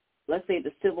through, let's say,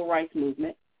 the civil rights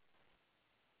movement,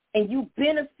 and you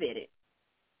benefited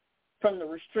from the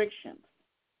restrictions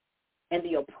and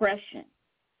the oppression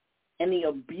and the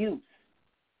abuse,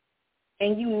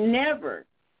 and you never,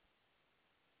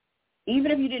 even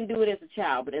if you didn't do it as a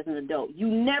child, but as an adult, you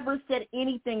never said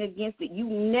anything against it. You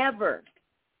never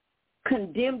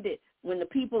condemned it when the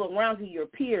people around you, your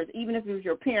peers, even if it was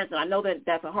your parents, and I know that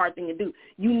that's a hard thing to do,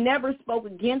 you never spoke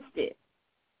against it,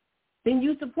 then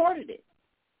you supported it.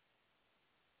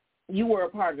 You were a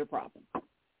part of the problem.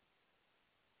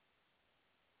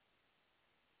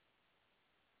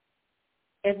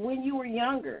 As when you were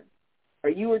younger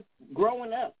or you were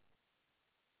growing up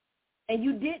and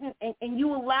you didn't, and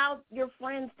you allowed your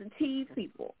friends to tease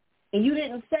people and you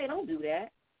didn't say, don't do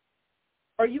that,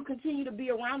 or you continue to be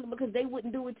around them because they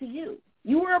wouldn't do it to you.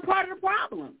 You were a part of the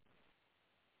problem.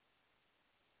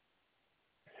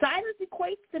 Silence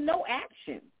equates to no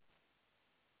action.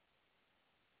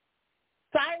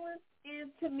 Silence is,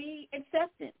 to me,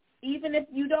 acceptance, even if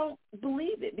you don't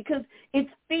believe it, because it's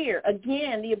fear.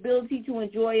 Again, the ability to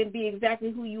enjoy and be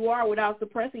exactly who you are without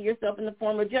suppressing yourself in the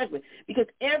form of judgment, because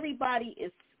everybody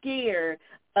is scared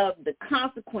of the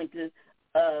consequences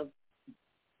of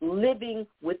living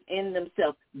within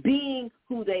themselves, being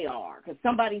who they are, because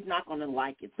somebody's not going to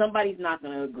like it. Somebody's not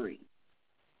going to agree.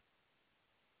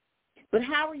 But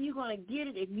how are you going to get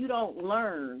it if you don't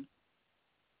learn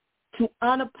to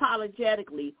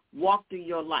unapologetically walk through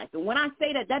your life? And when I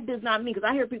say that, that does not mean, because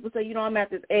I hear people say, you know, I'm at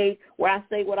this age where I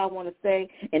say what I want to say,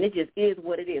 and it just is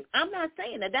what it is. I'm not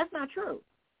saying that. That's not true.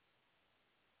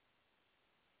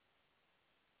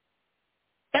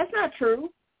 That's not true.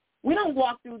 We don't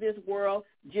walk through this world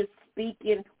just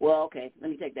speaking, well, okay,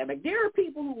 let me take that back. There are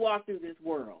people who walk through this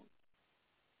world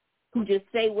who just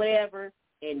say whatever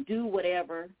and do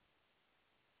whatever.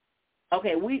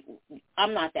 Okay,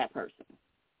 I'm not that person.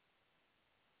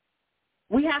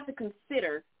 We have to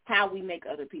consider how we make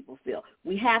other people feel.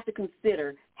 We have to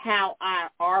consider how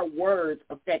our words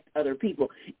affect other people.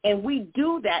 And we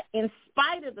do that in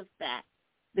spite of the fact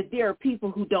that there are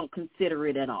people who don't consider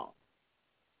it at all.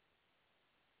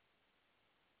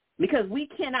 Because we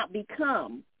cannot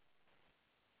become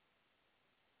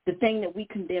the thing that we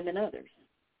condemn in others.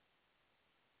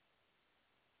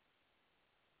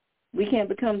 We can't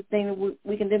become the thing that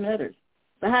we condemn in others.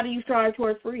 But how do you strive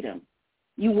towards freedom?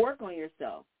 You work on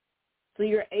yourself so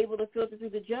you're able to filter through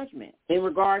the judgment in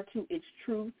regard to its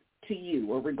truth to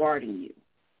you or regarding you.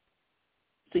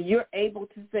 So you're able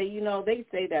to say, you know, they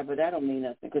say that, but that don't mean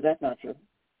nothing because that's not true.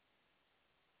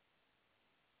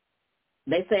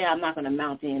 They say I'm not going to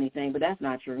amount to anything, but that's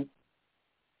not true.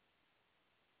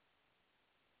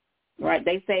 Right?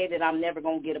 They say that I'm never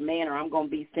going to get a man or I'm going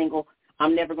to be single.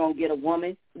 I'm never going to get a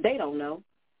woman. They don't know.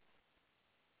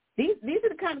 These are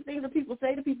the kind of things that people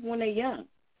say to people when they're young.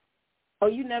 Oh,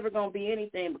 you're never going to be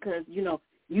anything because, you know,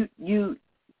 you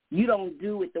don't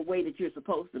do it the way that you're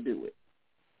supposed to do it.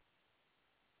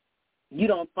 You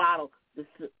don't follow the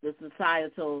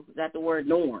societal, is that the word,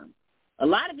 norm. A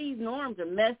lot of these norms are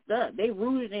messed up. They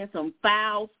rooted in some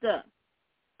foul stuff.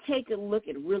 Take a look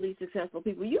at really successful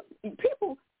people.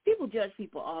 People judge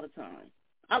people all the time.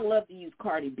 I love to use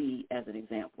Cardi B as an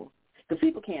example because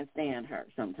people can't stand her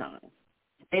sometimes.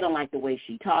 They don't like the way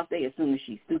she talks. They assume that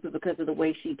she's stupid because of the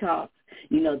way she talks.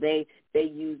 You know, they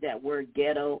use that word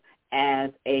ghetto as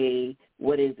a,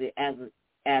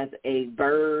 as a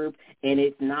verb, and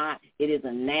it's not. It is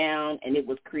a noun, and it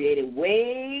was created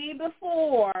way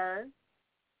before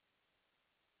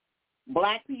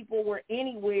black people were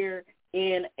anywhere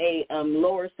in a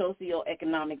lower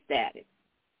socioeconomic status.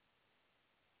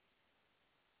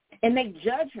 And they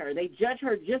judge her. They judge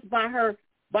her just by her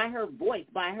voice,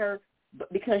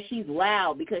 because she's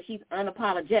loud, because she's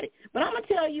unapologetic. But I'm going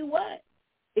to tell you what,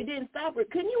 it didn't stop her.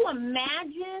 Can you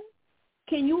imagine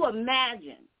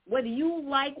whether you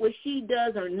like what she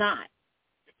does or not?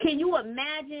 Can you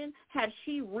imagine had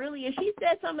she really, and she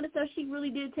said some of the stuff she really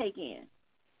did take in,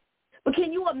 but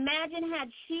can you imagine had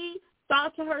she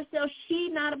thought to herself she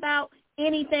not about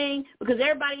anything because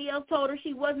everybody else told her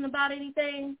she wasn't about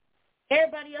anything?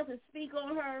 Everybody else would speak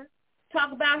on her,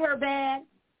 talk about her bad.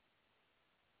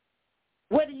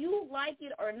 Whether you like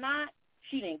it or not,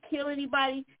 she didn't kill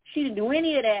anybody. She didn't do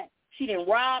any of that. She didn't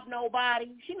rob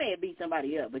nobody. She may have beat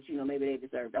somebody up, but, you know, maybe they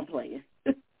deserved it. I'm playing.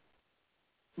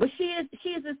 But she is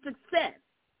a success.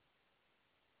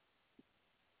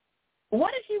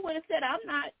 What if she would have said,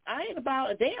 I ain't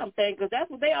about a damn thing, because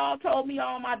that's what they all told me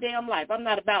all my damn life. I'm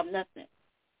not about nothing.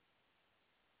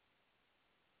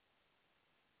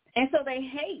 And so they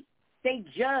hate, they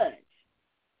judge,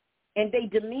 and they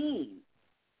demean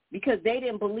because they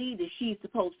didn't believe that she's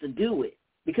supposed to do it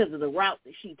because of the route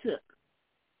that she took.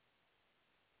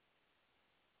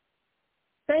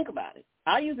 Think about it.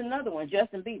 I'll use another one,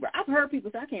 Justin Bieber. I've heard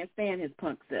people say, I can't stand his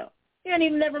punk self. You ain't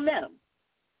even never met him.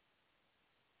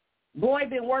 Boy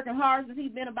been working hard since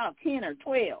he's been about 10 or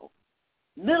 12.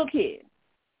 Little kid.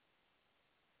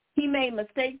 He made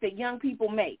mistakes that young people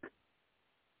make.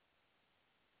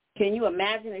 Can you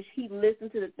imagine if he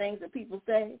listened to the things that people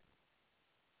say?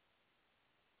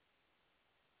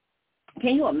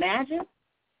 Can you imagine?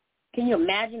 Can you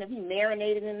imagine if he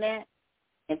marinated in that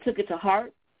and took it to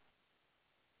heart?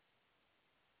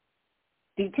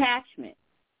 Detachment.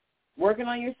 Working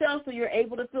on yourself so you're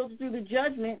able to filter through the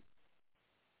judgment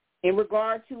in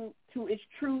regard to its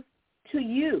truth to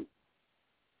you.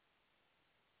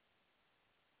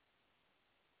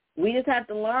 We just have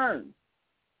to learn.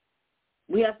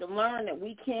 We have to learn that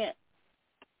we can't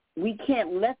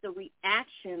let the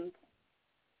reactions,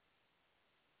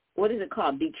 what is it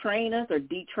called, detrain us or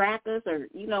detract us, or,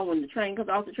 you know, when the train comes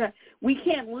off the track. We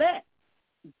can't let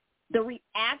the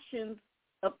reactions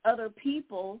of other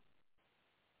people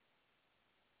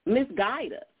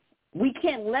misguide us. We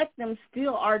can't let them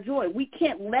steal our joy. We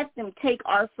can't let them take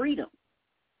our freedom.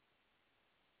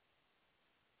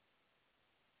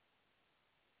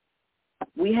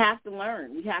 We have to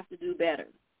learn. We have to do better.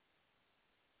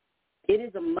 It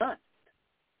is a must.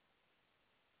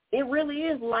 It really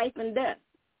is life and death.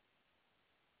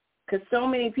 Because so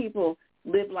many people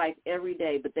live life every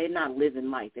day, but they're not living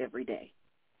life every day.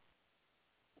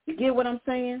 You get what I'm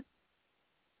saying?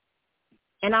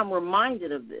 And I'm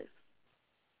reminded of this.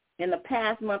 In the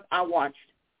past month, I'll just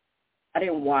say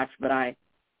watch,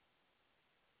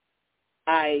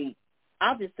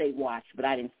 but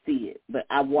I didn't see it. But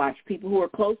I watched people who are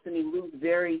close to me lose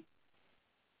very,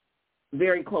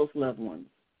 very close loved ones.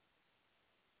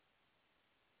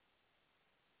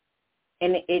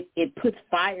 And it puts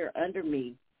fire under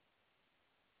me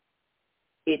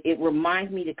it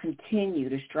reminds me to continue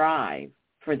to strive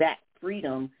for that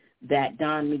freedom that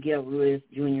Don Miguel Ruiz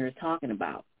Jr. is talking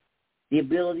about. The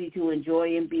ability to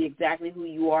enjoy and be exactly who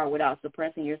you are without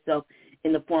suppressing yourself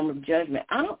in the form of judgment.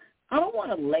 I don't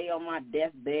want to lay on my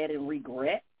deathbed and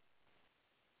regret.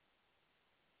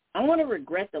 I want to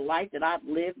regret the life that I've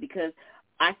lived because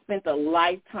I spent a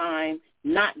lifetime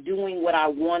not doing what I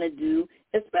want to do,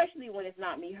 especially when it's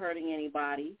not me hurting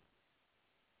anybody,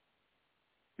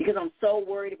 because I'm so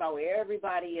worried about what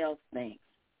everybody else thinks.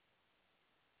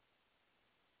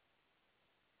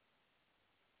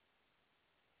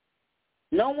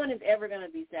 No one is ever going to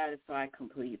be satisfied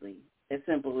completely, as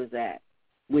simple as that,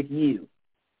 with you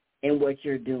and what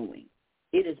you're doing.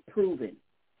 It is proven.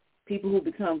 People who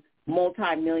become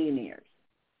multimillionaires,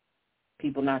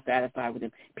 people not satisfied with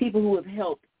them. People who have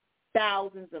helped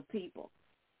thousands of people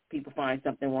find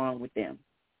something wrong with them.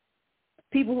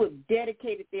 People who have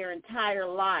dedicated their entire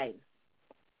lives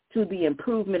to the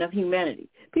improvement of humanity.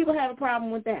 People have a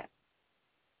problem with that.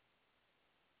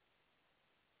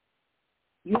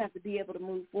 You have to be able to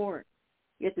move forward.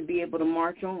 You have to be able to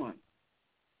march on.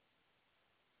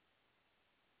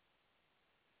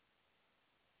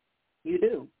 You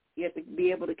do. You have to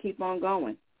be able to keep on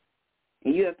going.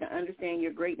 And you have to understand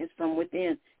your greatness from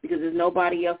within, because it's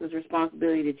nobody else's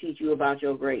responsibility to teach you about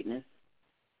your greatness,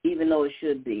 even though it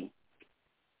should be.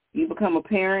 You become a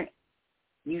parent,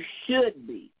 you should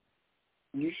be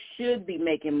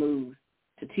making moves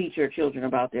to teach your children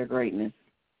about their greatness.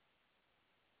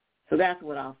 So that's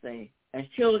what I'll say. As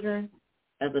children,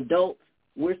 as adults,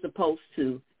 we're supposed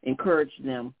to encourage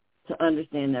them to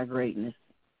understand their greatness,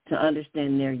 to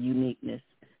understand their uniqueness,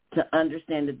 to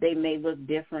understand that they may look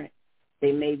different,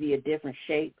 they may be a different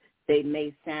shape, they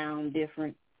may sound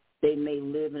different, they may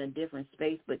live in a different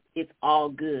space, but it's all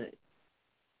good.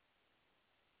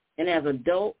 And as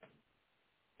adults,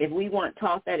 if we weren't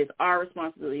taught that, it's our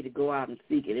responsibility to go out and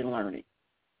seek it and learn it.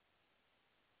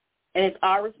 And it's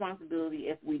our responsibility,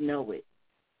 if we know it,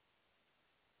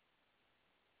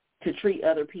 to treat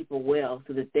other people well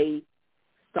so that they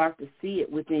start to see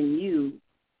it within you,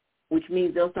 which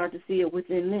means they'll start to see it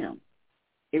within them.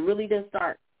 It really does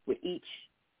start with each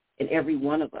and every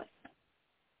one of us.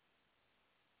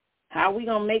 How are we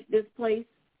going to make this place,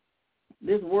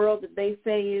 this world that they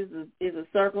say is a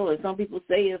circle, and some people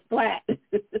say is flat,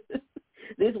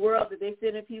 this world that they're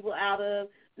sending people out of,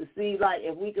 to see, like,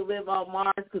 if we could live on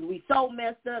Mars, because we so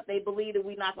messed up, they believe that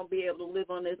we're not going to be able to live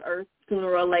on this earth sooner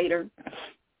or later.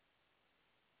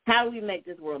 How do we make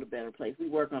this world a better place? We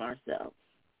work on ourselves.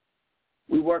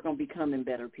 We work on becoming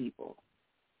better people.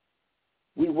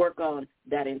 We work on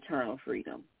that internal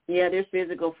freedom. Yeah, there's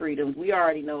physical freedoms. We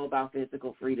already know about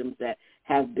physical freedoms that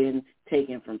have been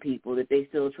taken from people, that they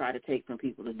still try to take from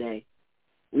people today.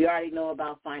 We already know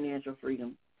about financial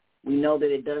freedom. We know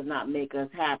that it does not make us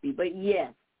happy, but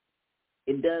yes,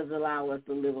 it does allow us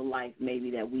to live a life maybe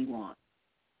that we want.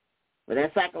 But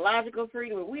that psychological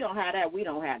freedom, if we don't have that, we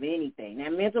don't have anything.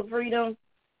 That mental freedom,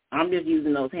 I'm just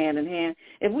using those hand in hand.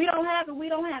 If we don't have it, we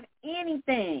don't have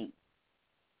anything.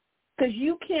 Because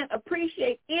you can't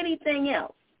appreciate anything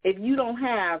else if you don't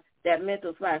have that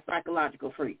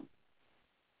mental/psychological freedom.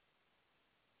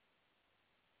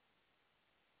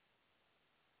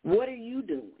 What are you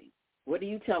doing? What are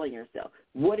you telling yourself?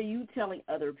 What are you telling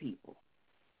other people?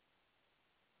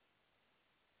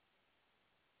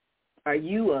 Are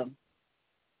you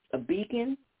a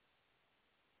beacon,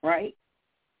 right?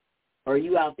 Or are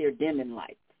you out there dimming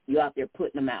lights? You out there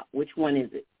putting them out? Which one is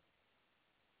it?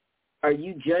 Are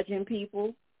you judging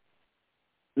people,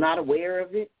 not aware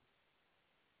of it?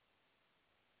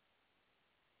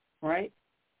 Right?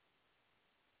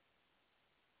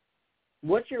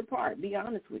 What's your part? Be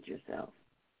honest with yourself.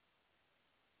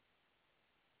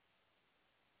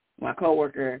 My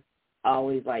coworker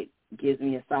always gives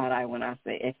me a side eye when I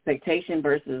say expectation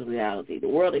versus reality. The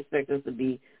world expects us to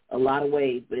be a lot of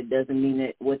ways, but it doesn't mean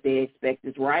that what they expect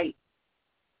is right.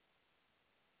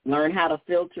 Learn how to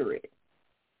filter it.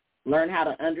 Learn how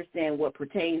to understand what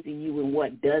pertains to you and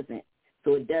what doesn't,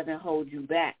 so it doesn't hold you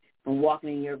back from walking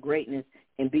in your greatness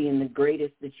and being the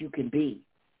greatest that you can be.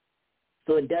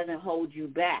 So it doesn't hold you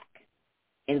back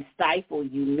and stifle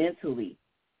you mentally.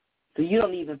 So you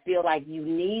don't even feel like you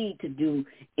need to do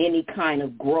any kind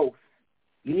of growth.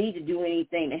 You need to do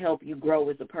anything to help you grow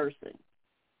as a person.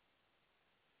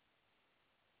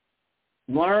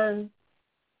 Learn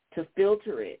to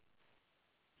filter it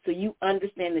so you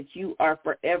understand that you are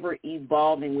forever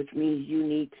evolving, which means you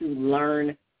need to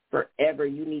learn forever.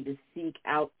 You need to seek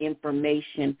out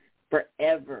information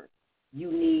forever.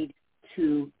 You need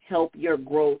to help your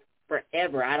growth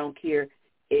forever. I don't care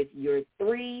if you're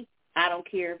 3, I don't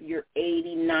care if you're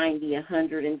 80, 90,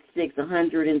 106,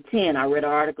 110. I read an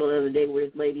article the other day where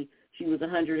this lady, she was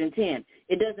 110.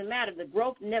 It doesn't matter. The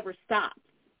growth never stops.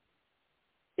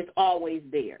 It's always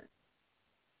there.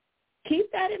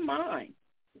 Keep that in mind.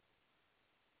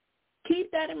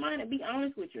 Keep that in mind and be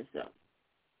honest with yourself.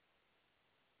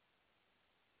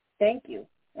 Thank you.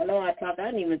 I know I talked.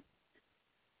 I didn't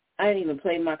even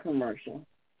play my commercial.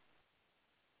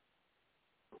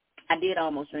 I did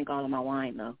almost drink all of my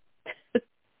wine, though.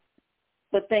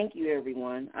 But thank you,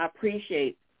 everyone. I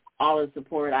appreciate all the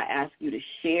support. I ask you to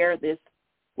share this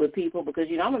with people because,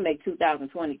 I'm going to make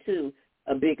 2022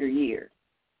 a bigger year.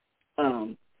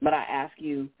 But I ask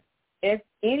you, if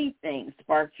anything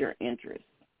sparked your interest,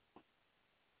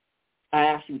 I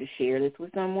ask you to share this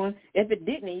with someone. If it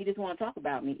didn't and you just want to talk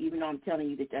about me, even though I'm telling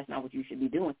you that that's not what you should be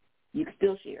doing, you can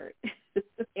still share it.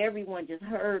 Everyone just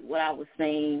heard what I was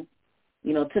saying,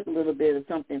 took a little bit of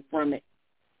something from it,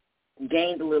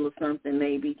 gained a little something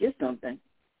maybe, just something.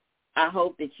 I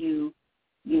hope that you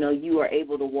are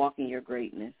able to walk in your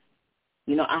greatness.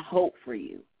 I hope for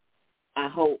you. I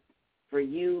hope for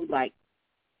you like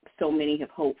so many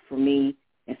have hoped for me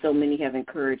and so many have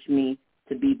encouraged me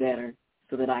to be better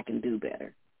so that I can do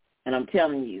better. And I'm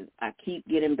telling you, I keep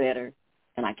getting better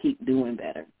and I keep doing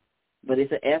better. But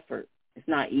it's an effort. It's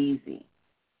not easy,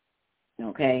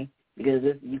 okay? Because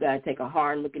you got to take a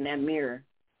hard look in that mirror,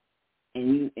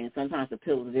 and sometimes the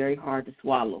pill is very hard to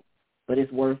swallow, but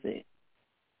it's worth it.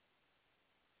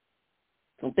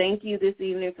 So thank you this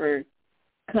evening for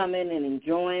coming and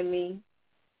enjoying me.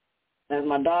 As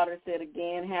my daughter said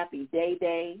again, happy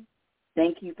Day.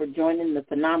 Thank you for joining the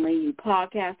Phenomenally You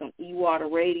podcast on E-Water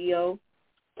Radio,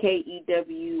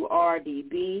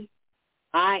 KEWRDB.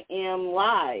 I am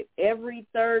live every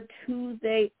third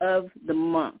Tuesday of the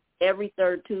month.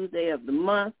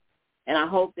 And I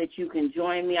hope that you can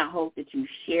join me. I hope that you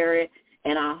share it.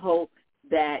 And I hope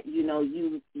that,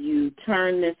 you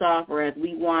turn this off, or as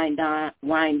we wind down,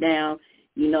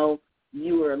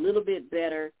 you are a little bit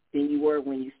better than you were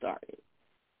when you started.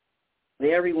 But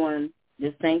everyone,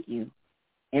 just thank you.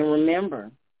 And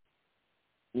remember,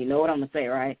 you know what I'm going to say,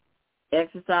 right?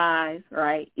 Exercise,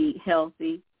 right? Eat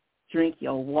healthy. Drink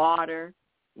your water.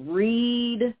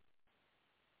 Read.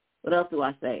 What else do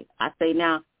I say? I say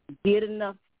now, get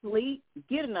enough sleep.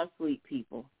 Get enough sleep,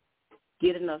 people.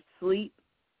 Get enough sleep.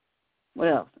 What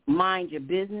else? Mind your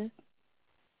business.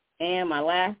 And my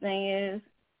last thing is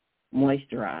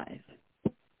moisturize.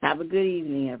 Have a good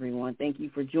evening, everyone. Thank you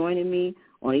for joining me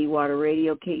on E-Water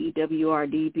Radio,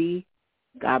 KEWRDB.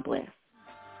 God bless.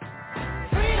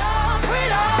 Freedom,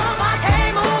 I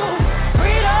can't move.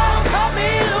 Freedom, cut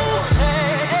me loose.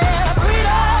 Yeah.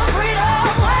 Freedom,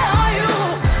 where are you?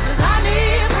 'Cause I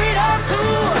need freedom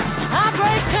too. I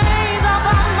break chains all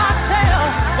by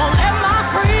myself. Won't let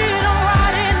my freedom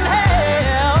rot in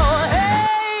hell.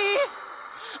 Hey,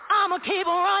 I'ma keep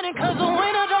on running 'cause the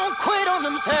winner don't quit on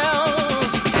themselves.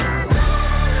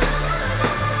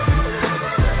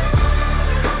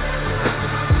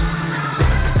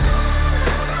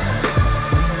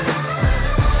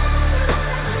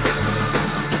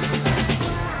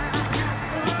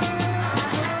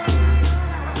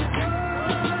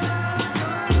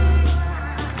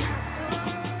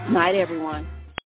 Night, everyone.